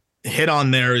kind of hit on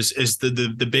there is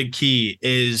the big key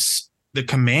is the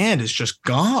command is just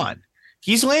gone.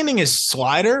 He's landing his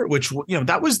slider, which,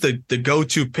 that was the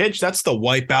go-to pitch. That's the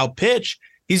wipeout pitch.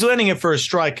 He's landing it for a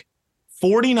strike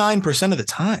 49% of the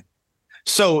time.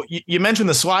 So you mentioned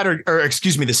the slider, or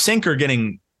excuse me, the sinker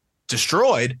getting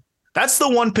destroyed. That's the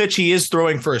one pitch he is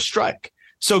throwing for a strike.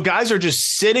 So guys are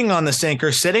just sitting on the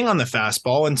sinker, sitting on the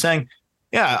fastball and saying,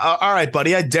 yeah, all right,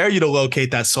 buddy, I dare you to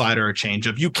locate that slider or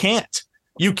changeup. You can't.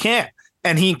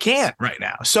 And he can't right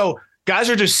now. So guys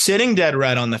are just sitting dead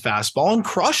red on the fastball and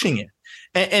crushing it.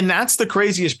 And that's the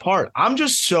craziest part. I'm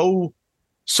just so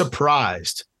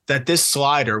surprised that this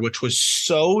slider, which was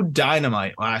so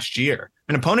dynamite last year,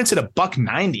 an opponent's hit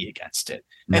 $190 against it.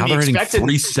 Now they're hitting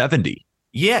 370.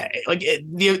 Yeah, like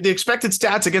the expected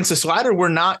stats against the slider were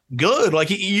not good. Like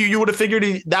you would have figured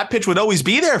that pitch would always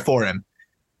be there for him.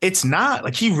 It's not.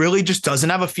 Like he really just doesn't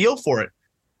have a feel for it.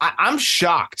 I'm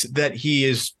shocked that he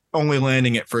is only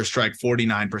landing at first strike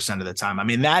 49% of the time. I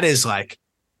mean, that is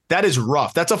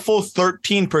rough. That's a full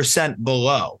 13%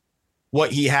 below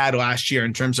what he had last year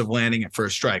in terms of landing at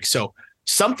first strike. So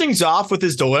something's off with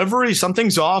his delivery.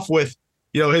 Something's off with,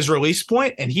 his release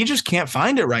point, and he just can't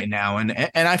find it right now. And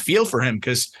I feel for him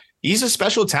because he's a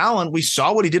special talent. We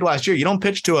saw what he did last year. You don't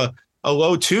pitch to a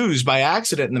low twos by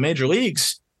accident in the major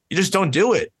leagues. You just don't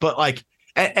do it. But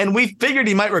and we figured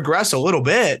he might regress a little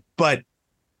bit, but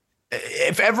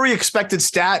if every expected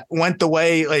stat went the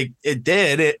way like it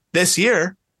did this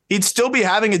year, he'd still be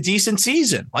having a decent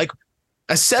season. Like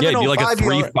a 7.05. He'd be like a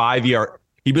 3.5 ERA.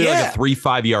 He'd be like a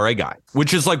 3.5 ERA guy,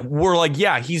 which is like, we're like,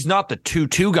 yeah, he's not the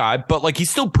 2.2 guy, but like he's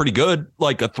still pretty good.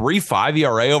 Like a 3.5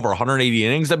 ERA over 180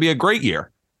 innings, that'd be a great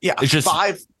year. Yeah, it's just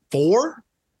 5.4,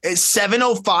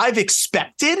 7.05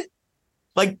 expected.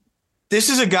 Like this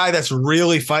is a guy that's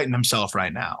really fighting himself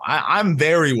right now. I'm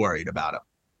very worried about him.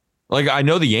 Like I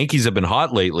know the Yankees have been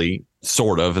hot lately,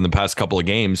 sort of in the past couple of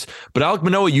games, but Alek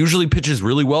Manoah usually pitches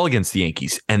really well against the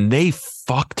Yankees, and they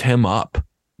fucked him up.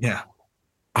 Yeah.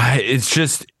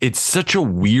 It's such a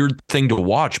weird thing to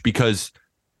watch because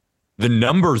the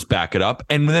numbers back it up.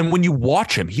 And then when you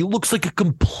watch him, he looks like a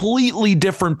completely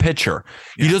different pitcher.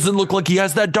 Yeah. He doesn't look like he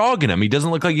has that dog in him. He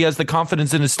doesn't look like he has the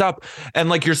confidence in his stuff. And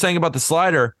like you're saying about the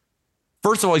slider,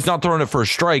 first of all, he's not throwing it for a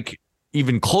strike,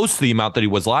 even close to the amount that he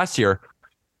was last year.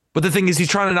 But the thing is, he's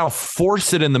trying to now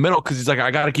force it in the middle because he's like,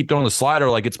 I got to keep throwing the slider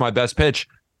like it's my best pitch.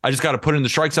 I just got to put it in the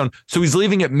strike zone. So he's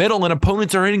leaving it middle, and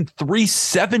opponents are hitting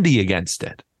 370 against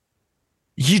it.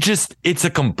 It's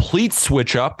a complete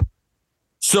switch up.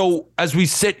 So as we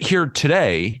sit here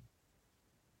today,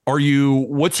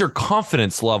 what's your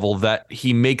confidence level that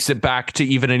he makes it back to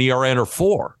even an ERA under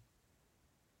 4?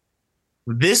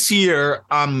 This year,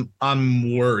 I'm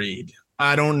worried.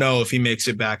 I don't know if he makes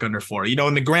it back under 4.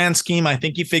 In the grand scheme, I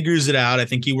think he figures it out. I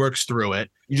think he works through it.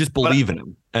 You just believe in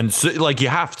him. And so, you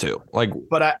have to.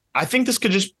 But I think this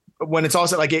could just, when it's all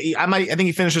said, I think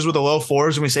he finishes with the low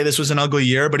 4s and we say this was an ugly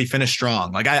year, but he finished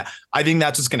strong. I think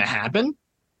that's what's going to happen.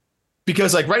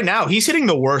 Because right now he's hitting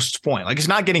the worst point. It's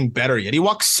not getting better yet. He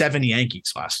walked 7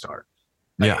 Yankees last start.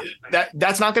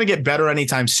 That's not going to get better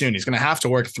anytime soon. He's going to have to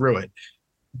work through it.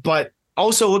 But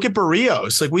also look at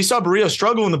Barrios. We saw Barrios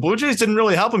struggle and the Blue Jays didn't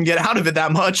really help him get out of it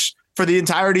that much for the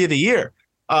entirety of the year.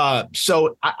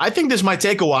 So I think this might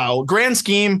take a while. Grand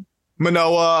scheme,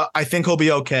 Manoah, I think he'll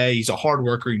be okay. He's a hard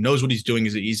worker. He knows what he's doing.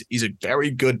 He's a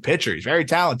very good pitcher. He's very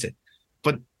talented.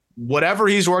 But whatever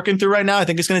he's working through right now, I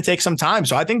think it's going to take some time.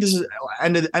 So I think this is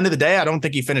end of the day. I don't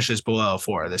think he finishes below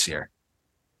 4 this year.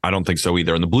 I don't think so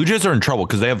either. And the Blue Jays are in trouble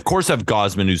because they of course have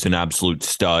Gausman, who's an absolute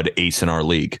stud ace in our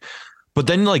league. But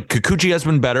then Kikuchi has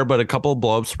been better, but a couple of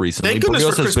blowups recently. Thank goodness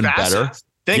Barrios for Chris has been Bassett. better.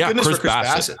 Thank goodness for Chris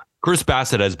Bassett. Chris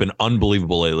Bassett has been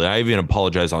unbelievable lately. I even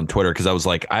apologized on Twitter because I was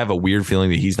like, I have a weird feeling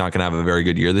that he's not going to have a very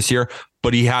good year this year.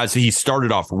 But he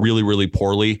started off really, really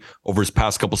poorly over his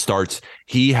past couple starts.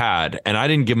 He had, and I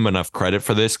didn't give him enough credit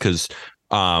for this because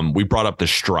we brought up the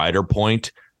Strider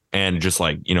point and just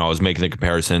I was making the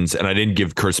comparisons and I didn't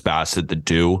give Chris Bassett the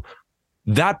due.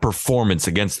 That performance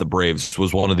against the Braves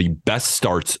was one of the best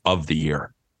starts of the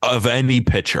year of any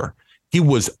pitcher. He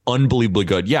was unbelievably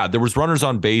good. Yeah, there was runners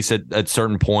on base at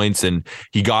certain points and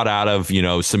he got out of,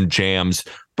 some jams.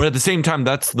 But at the same time,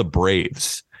 that's the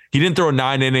Braves. He didn't throw a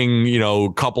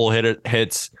 9-inning, couple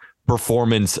hits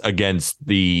performance against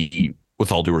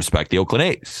with all due respect, the Oakland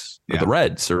A's or the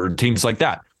Reds or teams like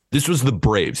that. This was the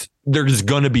Braves. There's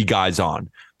going to be guys on.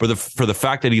 For the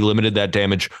fact that he limited that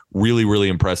damage, really, really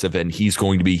impressive. And he's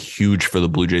going to be huge for the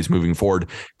Blue Jays moving forward,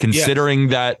 considering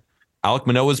that Alek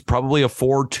Manoah is probably a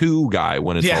 4-2 guy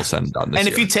when it's all said and done this year. And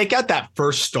if you take out that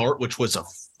first start, which was a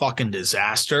fucking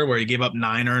disaster where he gave up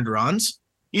 9 earned runs,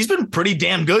 he's been pretty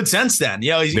damn good since then.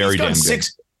 He's gone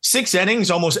six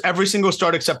innings almost every single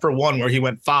start except for one where he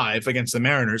went 5 against the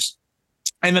Mariners.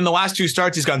 And then the last 2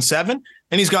 starts, he's gone 7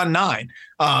 and he's gone 9.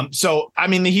 So,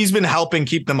 he's been helping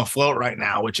keep them afloat right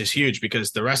now, which is huge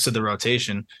because the rest of the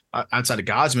rotation outside of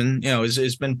Gausman,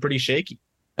 has been pretty shaky.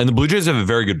 And the Blue Jays have a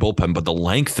very good bullpen, but the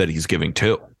length that he's giving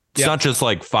too. It's not just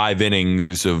 5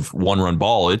 innings of 1-run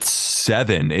ball. It's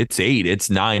 7, it's 8, it's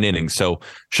 9 innings. So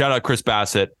shout out Chris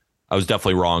Bassett. I was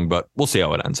definitely wrong, but we'll see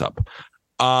how it ends up.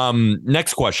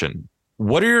 Next question.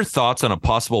 What are your thoughts on a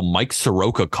possible Mike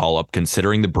Soroka call-up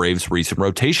considering the Braves' recent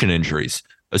rotation injuries?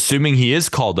 Assuming he is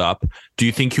called up, do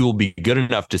you think he will be good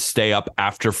enough to stay up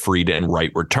after Fried and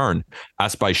Wright return?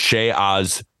 Asked by Shay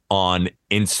Oz on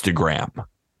Instagram.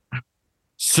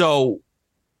 So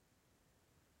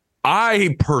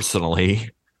I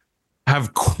personally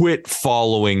have quit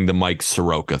following the Mike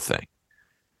Soroka thing.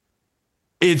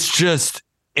 It's just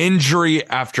injury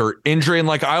after injury. And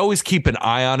I always keep an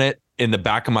eye on it in the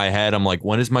back of my head. I'm like,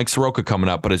 when is Mike Soroka coming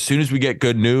up? But as soon as we get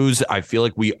good news, I feel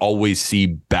like we always see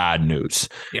bad news.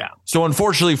 Yeah. So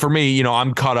unfortunately for me,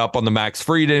 I'm caught up on the Max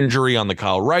Fried injury, on the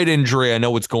Kyle Wright injury. I know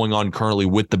what's going on currently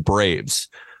with the Braves.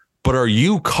 But are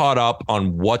you caught up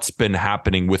on what's been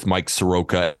happening with Mike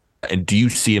Soroka? And do you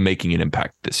see him making an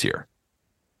impact this year?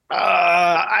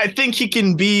 I think he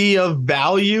can be of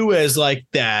value as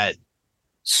that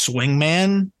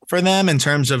swingman for them in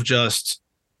terms of just,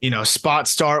 spot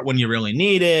start when you really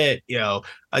need it,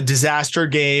 a disaster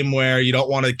game where you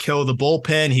don't want to kill the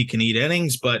bullpen. He can eat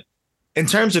innings. But in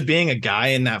terms of being a guy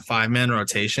in that 5-man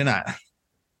rotation,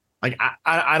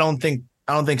 I don't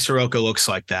think Soroka looks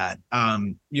like that.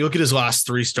 You look at his last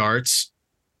 3 starts.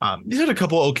 He's had a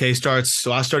couple okay starts.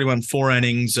 So last start, he went 4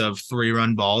 innings of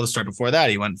 3-run ball. The start before that,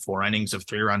 he went 4 innings of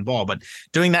 3-run ball. But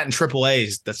doing that in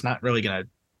AAA, that's not really going to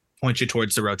point you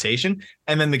towards the rotation.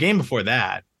 And then the game before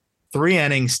that, 3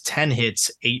 innings, 10 hits,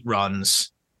 8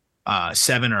 runs,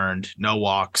 7 earned, no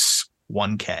walks,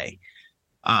 1 K.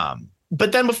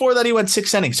 But then before that, he went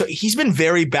 6 innings. So he's been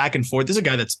very back and forth. This is a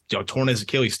guy that's torn his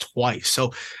Achilles twice.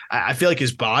 So I feel like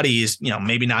his body is,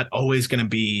 maybe not always going to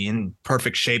be in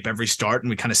perfect shape every start. And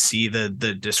we kind of see the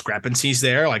discrepancies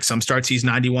there. Some starts he's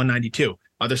 91, 92.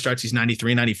 Other starts he's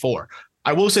 93, 94.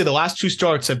 I will say the last 2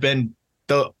 starts have been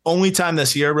the only time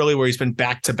this year really where he's been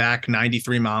back-to-back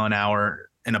 93 mile an hour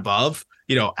and above,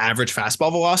 average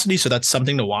fastball velocity. So that's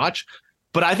something to watch.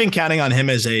 But I think counting on him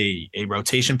as a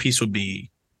rotation piece would be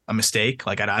a mistake.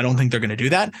 Like, I don't think they're going to do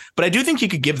that, but I do think you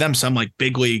could give them some like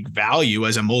big league value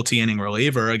as a multi-inning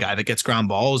reliever, a guy that gets ground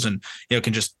balls and,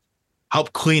 can just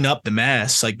help clean up the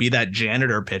mess, like be that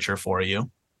janitor pitcher for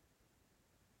you.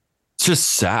 It's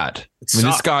just sad.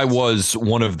 This guy was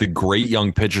one of the great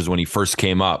young pitchers when he first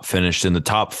came up, finished in the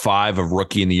top 5 of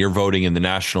rookie in the year voting in the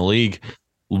National League,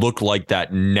 looked like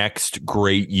that next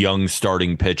great young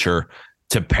starting pitcher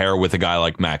to pair with a guy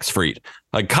like Max Fried.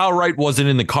 Like Kyle Wright wasn't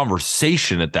in the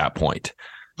conversation at that point.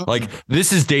 Like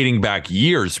this is dating back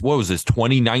years. What was this,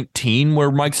 2019, where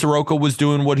Mike Soroka was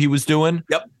doing what he was doing?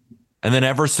 Yep. And then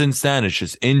ever since then, it's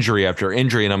just injury after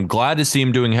injury. And I'm glad to see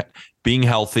him being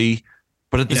healthy.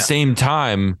 But at the same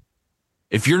time,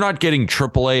 if you're not getting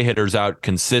AAA hitters out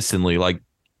consistently, like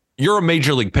you're a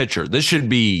major league pitcher, this should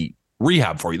be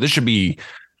rehab for you. This should be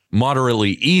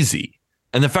moderately easy.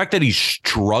 And the fact that he's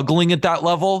struggling at that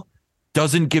level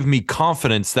doesn't give me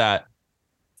confidence that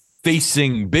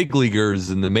facing big leaguers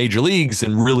in the major leagues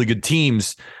and really good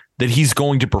teams, that he's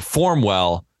going to perform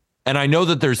well. And I know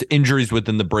that there's injuries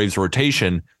within the Braves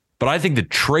rotation, but I think the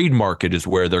trade market is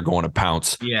where they're going to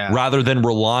pounce rather than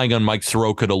relying on Mike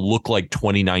Soroka to look like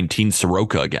 2019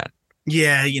 Soroka again.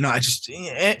 Yeah.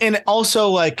 And also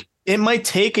like it might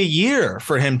take a year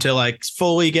for him to like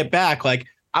fully get back. Like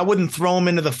I wouldn't throw him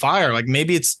into the fire. Like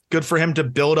maybe it's good for him to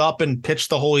build up and pitch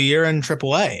the whole year in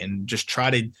AAA and just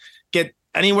try to get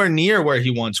anywhere near where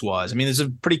he once was. I mean, there's a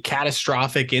pretty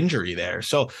catastrophic injury there.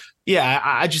 So yeah,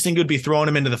 I just think it would be throwing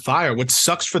him into the fire. What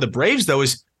sucks for the Braves though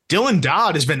is Dylan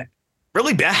Dodd has been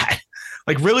really bad,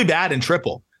 like really bad in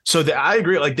triple. So I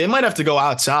agree. Like they might have to go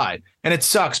outside, and it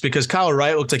sucks because Kyle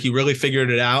Wright looked like he really figured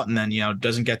it out, and then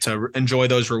doesn't get to enjoy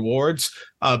those rewards.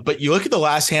 But you look at the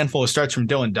last handful of starts from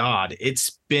Dylan Dodd;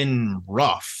 it's been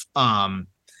rough. The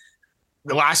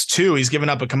last 2, he's given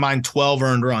up a combined 12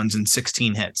 earned runs and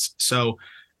 16 hits. So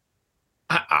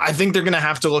I think they're going to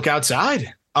have to look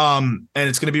outside. And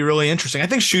it's going to be really interesting. I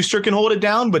think Schuster can hold it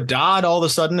down, but Dodd all of a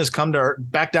sudden has come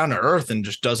back down to earth and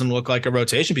just doesn't look like a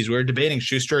rotation piece. We were debating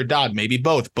Schuster or Dodd, maybe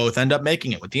both. Both end up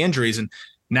making it with the injuries, and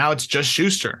now it's just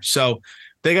Schuster. So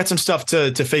they got some stuff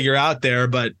to figure out there.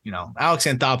 But Alex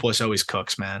Anthopoulos always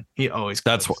cooks, man. He always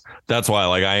cooks. That's why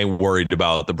I ain't worried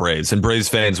about the Braves and Braves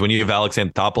fans. When you have Alex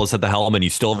Anthopoulos at the helm and you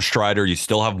still have Strider, you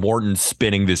still have Morton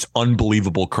spinning this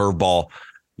unbelievable curveball.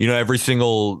 Every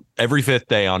 5th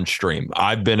day on stream.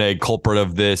 I've been a culprit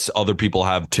of this. Other people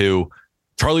have too.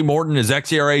 Charlie Morton, his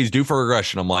xERA is due for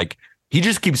regression. I'm like, he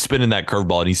just keeps spinning that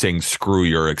curveball and he's saying, screw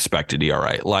your expected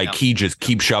ERA. Like he just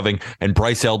keeps shoving. And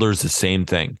Bryce Elder's the same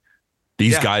thing.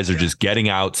 These guys are just getting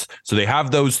outs. So they have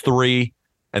those 3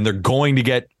 and they're going to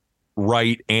get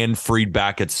Wright and Fried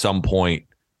back at some point.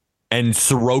 And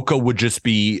Soroka would just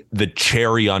be the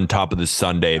cherry on top of the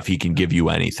sundae if he can give you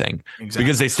anything. Exactly.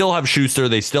 Because they still have Schuster,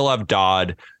 they still have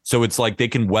Dodd. So it's like they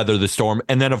can weather the storm.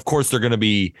 And then, of course, they're going to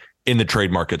be in the trade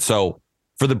market. So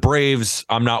for the Braves,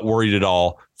 I'm not worried at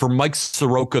all. For Mike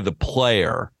Soroka, the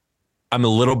player, I'm a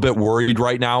little bit worried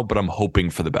right now, but I'm hoping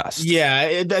for the best.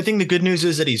 Yeah, I think the good news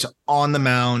is that he's on the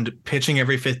mound, pitching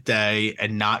every 5th day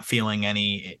and not feeling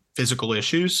any physical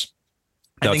issues.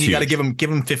 I think you got to give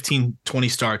him 15, 20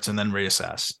 starts and then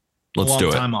reassess. Let's do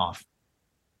it. Time off.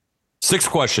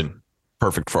 6th question.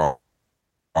 Perfect for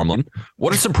Armlin.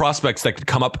 What are some prospects that could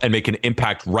come up and make an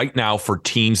impact right now for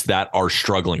teams that are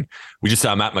struggling? We just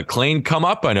saw Matt McClain come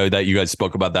up. I know that you guys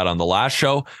spoke about that on the last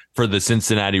show for the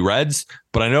Cincinnati Reds,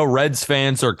 but I know Reds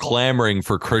fans are clamoring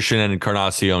for Christian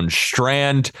Encarnacion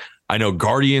Strand. I know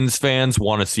Guardians fans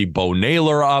want to see Bo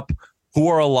Naylor up. Who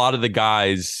are a lot of the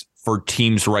guys for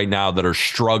teams right now that are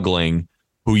struggling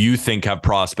who you think have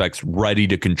prospects ready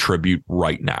to contribute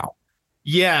right now?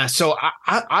 Yeah, so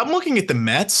I'm looking at the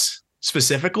Mets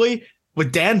specifically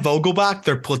with Dan Vogelbach,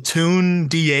 their platoon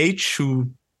DH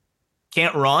who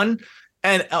can't run.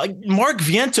 And Mark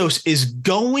Vientos is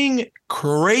going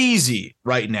crazy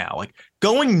right now, like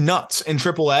going nuts in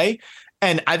AAA.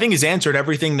 And I think he's answered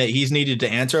everything that he's needed to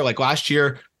answer. Like last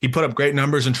year, he put up great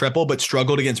numbers in triple, but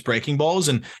struggled against breaking balls.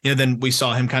 And, then we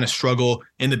saw him kind of struggle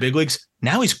in the big leagues.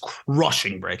 Now he's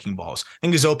crushing breaking balls. I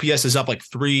think his OPS is up like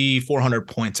 400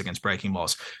 points against breaking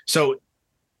balls. So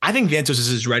I think Vientos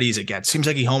is as ready as it gets. Seems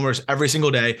like he homers every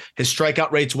single day. His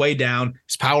strikeout rate's way down.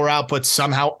 His power output's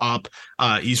somehow up.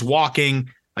 He's walking.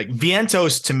 Like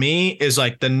Vientos to me is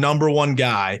like the number 1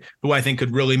 guy who I think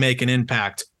could really make an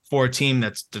impact for a team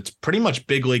that's pretty much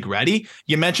big league ready.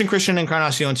 You mentioned Christian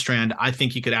Encarnacion Strand. I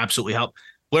think he could absolutely help.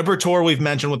 Liberatore, we've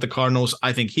mentioned with the Cardinals.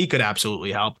 I think he could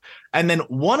absolutely help. And then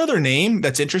one other name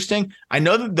that's interesting. I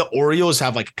know that the Orioles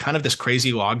have like kind of this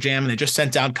crazy logjam, and they just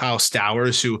sent down Kyle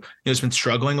Stowers, who has been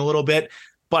struggling a little bit.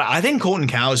 But I think Colton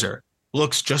Cowser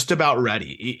looks just about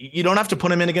ready. You don't have to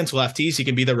put him in against lefties. He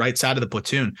can be the right side of the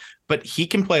platoon, but he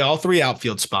can play all three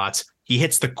outfield spots. He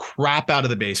hits the crap out of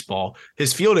the baseball.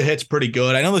 His field of hit's pretty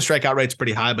good. I know the strikeout rate's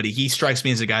pretty high, but he strikes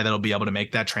me as a guy that'll be able to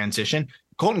make that transition.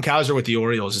 Colton Cowser with the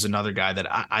Orioles is another guy that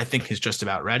I think is just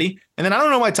about ready. And then I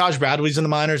don't know why Taj Bradley's in the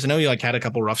minors. I know he had a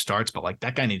couple rough starts, but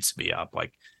that guy needs to be up.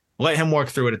 Let him work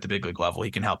through it at the big league level.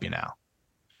 He can help you now.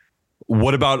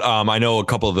 What about I know a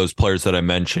couple of those players that I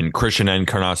mentioned, Christian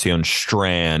Encarnacion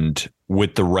Strand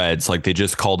with the Reds, they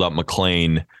just called up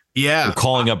McLean. Yeah. They're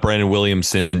calling up Brandon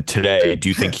Williamson today. Do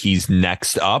you think he's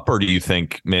next up, or do you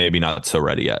think maybe not so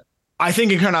ready yet? I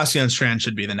think Encarnacion Strand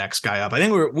should be the next guy up. I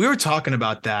think we were talking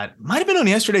about that. Might have been on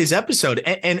yesterday's episode.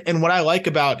 And what I like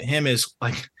about him is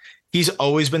he's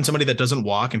always been somebody that doesn't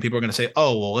walk, and people are going to say,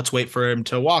 oh, well, let's wait for him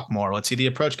to walk more. Let's see the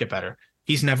approach get better.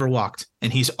 He's never walked,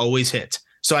 and he's always hit.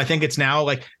 So I think it's now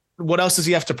what else does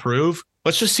he have to prove?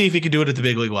 Let's just see if he can do it at the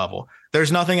big league level.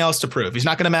 There's nothing else to prove. He's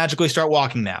not going to magically start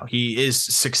walking now. He is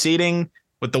succeeding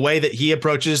with the way that he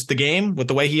approaches the game, with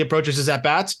the way he approaches his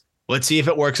at-bats. Let's see if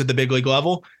it works at the big league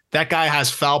level. That guy has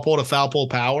foul pole to foul pole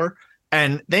power,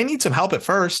 and they need some help at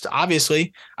first.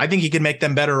 Obviously, I think he can make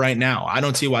them better right now. I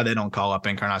don't see why they don't call up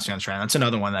Encarnacion Strand. That's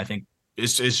another one that I think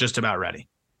is just about ready.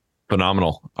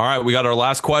 Phenomenal. All right, we got our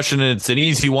last question, and it's an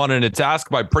easy one, and it's asked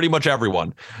by pretty much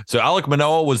everyone. So Alek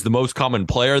Manoah was the most common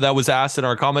player that was asked in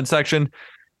our comment section,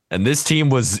 and this team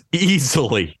was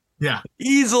easily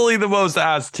the most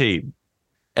asked team.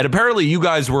 And apparently you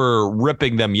guys were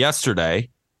ripping them yesterday,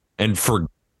 and for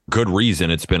good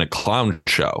reason. It's been a clown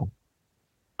show,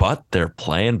 but they're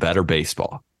playing better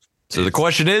baseball. So the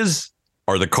question is,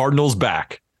 are the Cardinals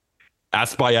back?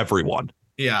 Asked by everyone.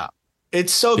 Yeah.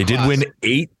 It's so they classic. did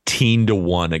win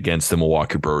 18-1 against the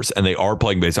Milwaukee Brewers, and they are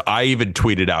playing baseball. I even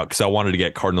tweeted out because I wanted to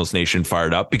get Cardinals Nation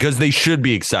fired up because they should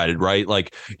be excited, right?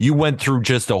 You went through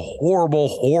just a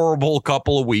horrible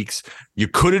couple of weeks. You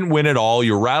couldn't win it all.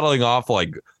 You're rattling off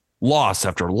loss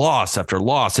after loss after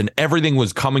loss, and everything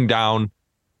was coming down.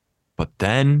 But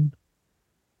then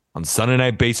on Sunday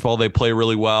Night Baseball, they play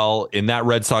really well. In that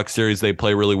Red Sox series, they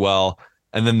play really well.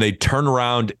 And then they turn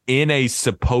around in a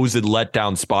supposed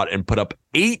letdown spot and put up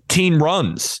 18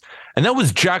 runs. And that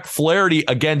was Jack Flaherty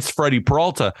against Freddie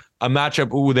Peralta, a matchup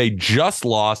who they just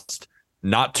lost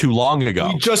not too long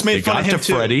ago. We just made fun of him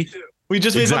too. Freddie. We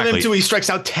just made fun of him too. He strikes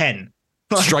out 10.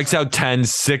 Strikes out 10,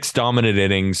 6 dominant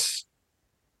innings.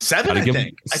 7, I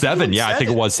think. 7. I think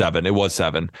it was 7. It was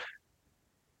 7.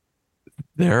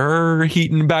 They're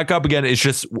heating back up again. It's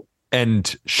just,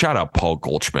 and shout out Paul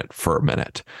Goldschmidt for a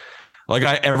minute.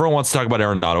 Everyone wants to talk about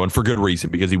Arenado, and for good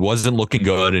reason, because he wasn't looking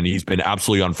good and he's been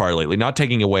absolutely on fire lately. Not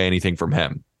taking away anything from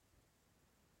him.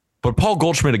 But Paul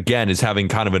Goldschmidt, again, is having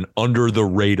kind of an under the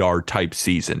radar type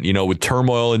season, with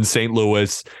turmoil in St.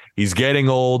 Louis. He's getting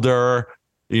older.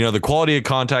 The quality of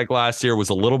contact last year was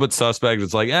a little bit suspect.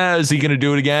 It's is he going to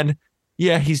do it again?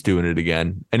 Yeah, he's doing it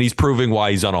again. And he's proving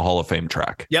why he's on a Hall of Fame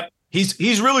track. Yep.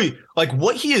 He's really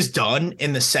what he has done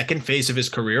in the second phase of his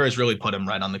career has really put him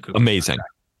right on the Cooper. Amazing.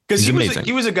 Because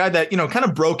he was a guy that, kind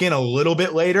of broke in a little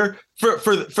bit later for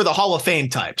the Hall of Fame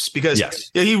types, because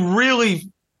he really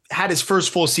had his first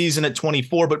full season at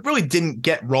 24, but really didn't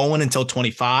get rolling until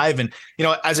 25. And,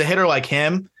 as a hitter like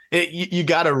him, you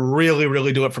got to really,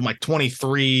 really do it from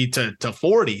 23 to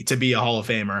 40 to be a Hall of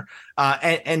Famer.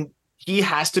 And he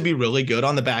has to be really good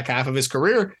on the back half of his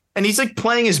career. And he's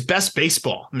playing his best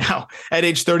baseball now at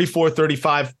age 34,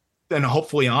 35, and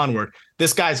hopefully onward.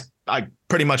 This guy's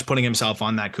pretty much putting himself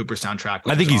on that Cooperstown track.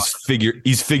 I think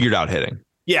he's figured out hitting.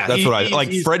 Yeah, that's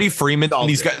what Freddie Freeman.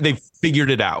 They figured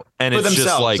it out, and it's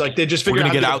themselves. Just they just figured out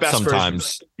to get out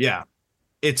sometimes. Yeah,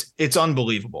 it's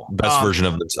unbelievable. Best version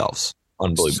of themselves.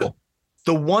 Unbelievable.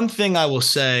 So the one thing I will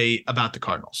say about the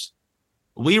Cardinals,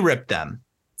 we ripped them,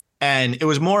 and it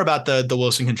was more about the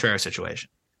Wilson Contreras situation.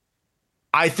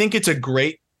 I think it's a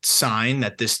great sign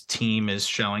that this team is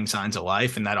showing signs of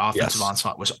life, and that offensive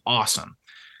onslaught was awesome.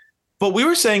 But we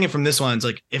were saying it from this lens,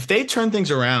 if they turn things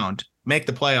around, make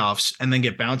the playoffs, and then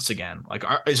get bounced again,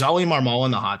 is Oli Marmol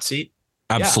in the hot seat?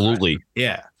 Absolutely.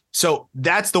 Yeah. So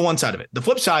that's the one side of it. The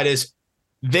flip side is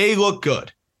they look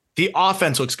good. The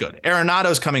offense looks good.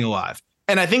 Arenado's coming alive.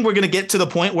 And I think we're going to get to the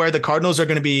point where the Cardinals are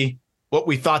going to be what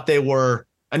we thought they were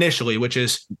initially, which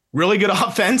is really good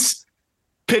offense.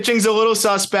 Pitching's a little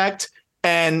suspect.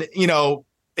 And,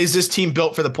 is this team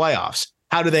built for the playoffs?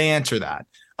 How do they answer that?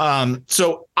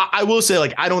 So I will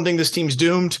say, I don't think this team's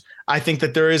doomed. I think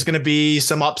that there is going to be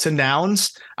some ups and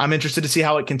downs. I'm interested to see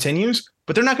how it continues,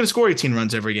 but they're not going to score 18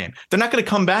 runs every game. They're not going to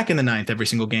come back in the ninth every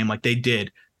single game like they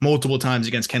did multiple times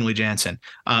against Kenley Jansen.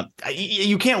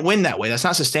 You can't win that way. That's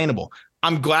not sustainable.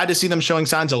 I'm glad to see them showing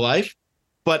signs of life.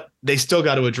 but they still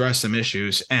got to address some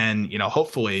issues. And,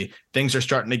 hopefully things are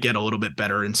starting to get a little bit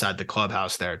better inside the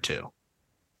clubhouse there too.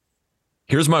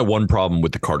 Here's my one problem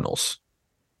with the Cardinals.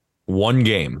 One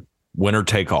game, winner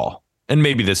take all. And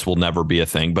maybe this will never be a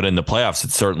thing, but in the playoffs,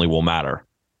 it certainly will matter.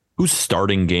 Who's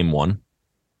starting game one?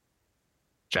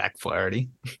 Jack Flaherty,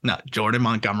 not Jordan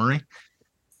Montgomery.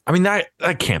 I mean, that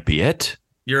can't be it.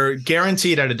 You're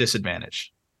guaranteed at a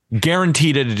disadvantage.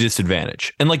 Guaranteed at a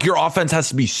disadvantage. And like your offense has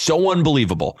to be so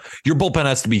unbelievable. Your bullpen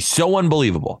has to be so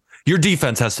unbelievable. Your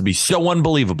defense has to be so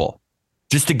unbelievable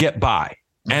just to get by.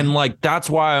 And like, that's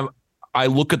why I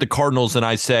look at the Cardinals and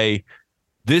I say,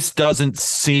 this doesn't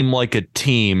seem like a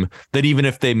team that even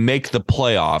if they make the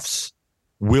playoffs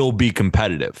will be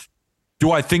competitive.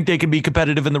 Do I think they can be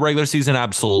competitive in the regular season?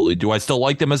 Absolutely. Do I still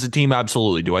like them as a team?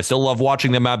 Absolutely. Do I still love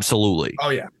watching them? Absolutely. Oh,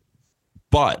 yeah.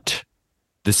 But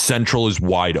the Central is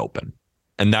wide open.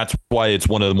 And that's why it's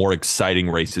one of the more exciting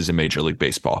races in Major League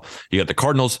Baseball. You got the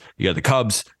Cardinals, you got the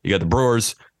Cubs, you got the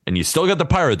Brewers, and you still got the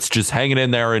Pirates just hanging in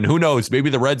there. And who knows,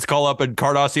 maybe the Reds call up and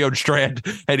Encarnacion Strand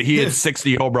and he hits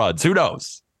 60 home runs. Who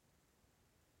knows?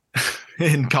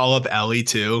 And call up Ellie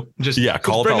too.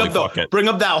 Call up Ellie. Bring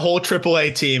up that whole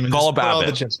AAA team and call up put all the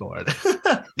Abbott. chips forward.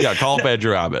 Call up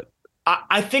Andrew Abbott.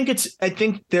 I think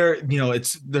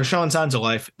they're showing signs of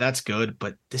life. That's good,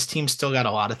 but this team's still got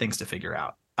a lot of things to figure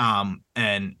out.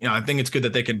 And I think it's good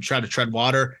that they can try to tread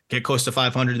water, get close to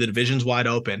 500. The division's wide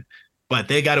open, but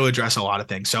they got to address a lot of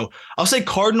things. So I'll say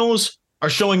Cardinals are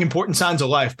showing important signs of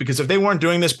life, because if they weren't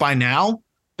doing this by now,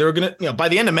 they were going to, by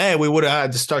the end of May, we would have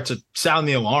had to start to sound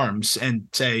the alarms and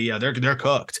say, yeah, they're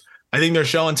cooked. I think they're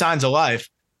showing signs of life,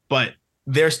 but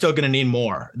they're still going to need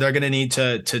more. They're going to need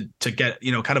to get,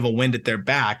 kind of a wind at their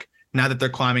back now that they're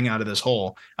climbing out of this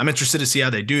hole. I'm interested to see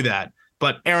how they do that.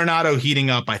 But Arenado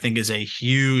heating up, I think, is a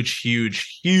huge,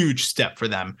 huge, huge step for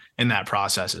them in that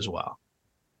process as well.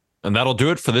 And that'll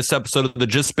do it for this episode of the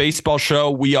Just Baseball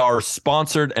Show. We are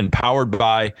sponsored and powered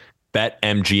by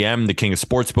BetMGM, the king of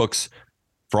sportsbooks.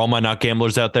 For all my not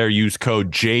gamblers out there, use code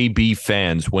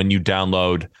JBFans when you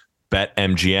download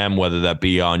BetMGM, whether that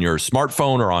be on your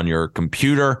smartphone or on your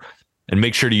computer. And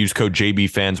make sure to use code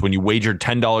JBFans when you wager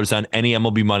 $10 on any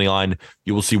MLB money line.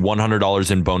 You will see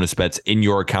 $100 in bonus bets in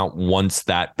your account once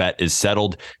that bet is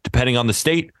settled. Depending on the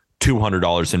state,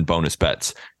 $200 in bonus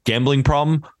bets. Gambling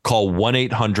problem? Call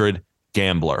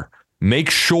 1-800-GAMBLER. Make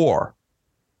sure,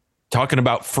 talking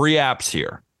about free apps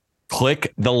here,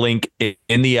 click the link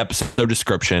in the episode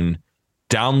description,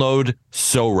 download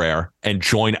So Rare, and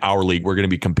join our league. We're going to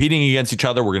be competing against each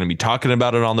other. We're going to be talking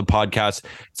about it on the podcast.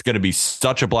 It's going to be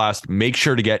such a blast. Make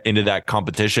sure to get into that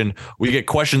competition. We get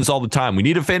questions all the time. We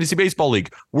need a fantasy baseball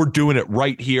league. We're doing it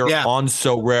right here on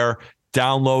So Rare.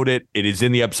 Download it. It is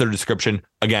in the episode description.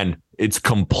 Again, it's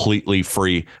completely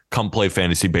free. Come play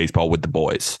fantasy baseball with the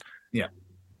boys. Yeah.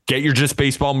 Get your Just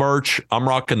Baseball merch. I'm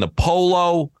rocking the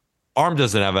polo. Arm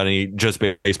doesn't have any Just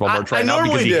Baseball merch right now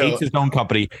because he hates his own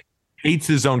company. Hates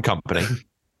his own company.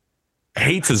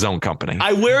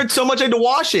 I wear it so much I had to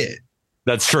wash it.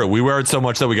 That's true. We wear it so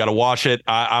much that we got to wash it.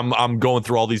 I'm going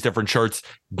through all these different shirts.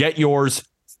 Get yours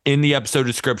in the episode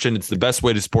description. It's the best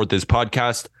way to support this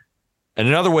podcast. And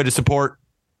another way to support,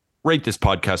 rate this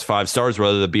podcast 5 stars,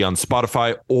 whether that be on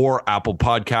Spotify or Apple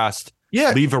Podcast.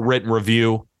 Yeah. Leave a written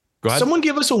review. Go ahead. Someone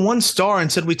gave us a 1 star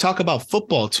and said we talk about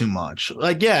football too much.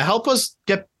 Help us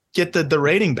get the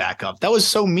rating back up. That was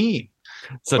so mean.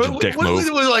 Such a dick move.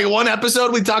 It was like one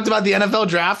episode we talked about the NFL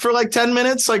draft for like 10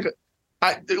 minutes. Like,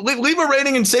 leave a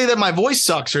rating and say that my voice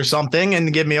sucks or something,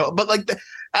 and give me. But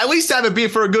at least have it be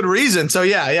for a good reason. So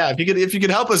yeah. If you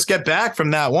could help us get back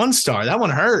from that 1 star, that one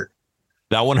hurt.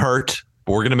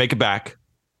 But we're gonna make it back.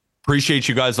 Appreciate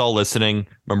you guys all listening.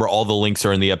 Remember, all the links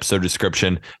are in the episode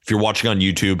description. If you're watching on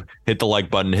YouTube, hit the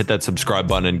like button, hit that subscribe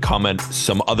button, and comment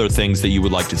some other things that you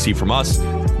would like to see from us.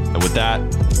 And with that,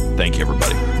 thank you,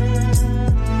 everybody.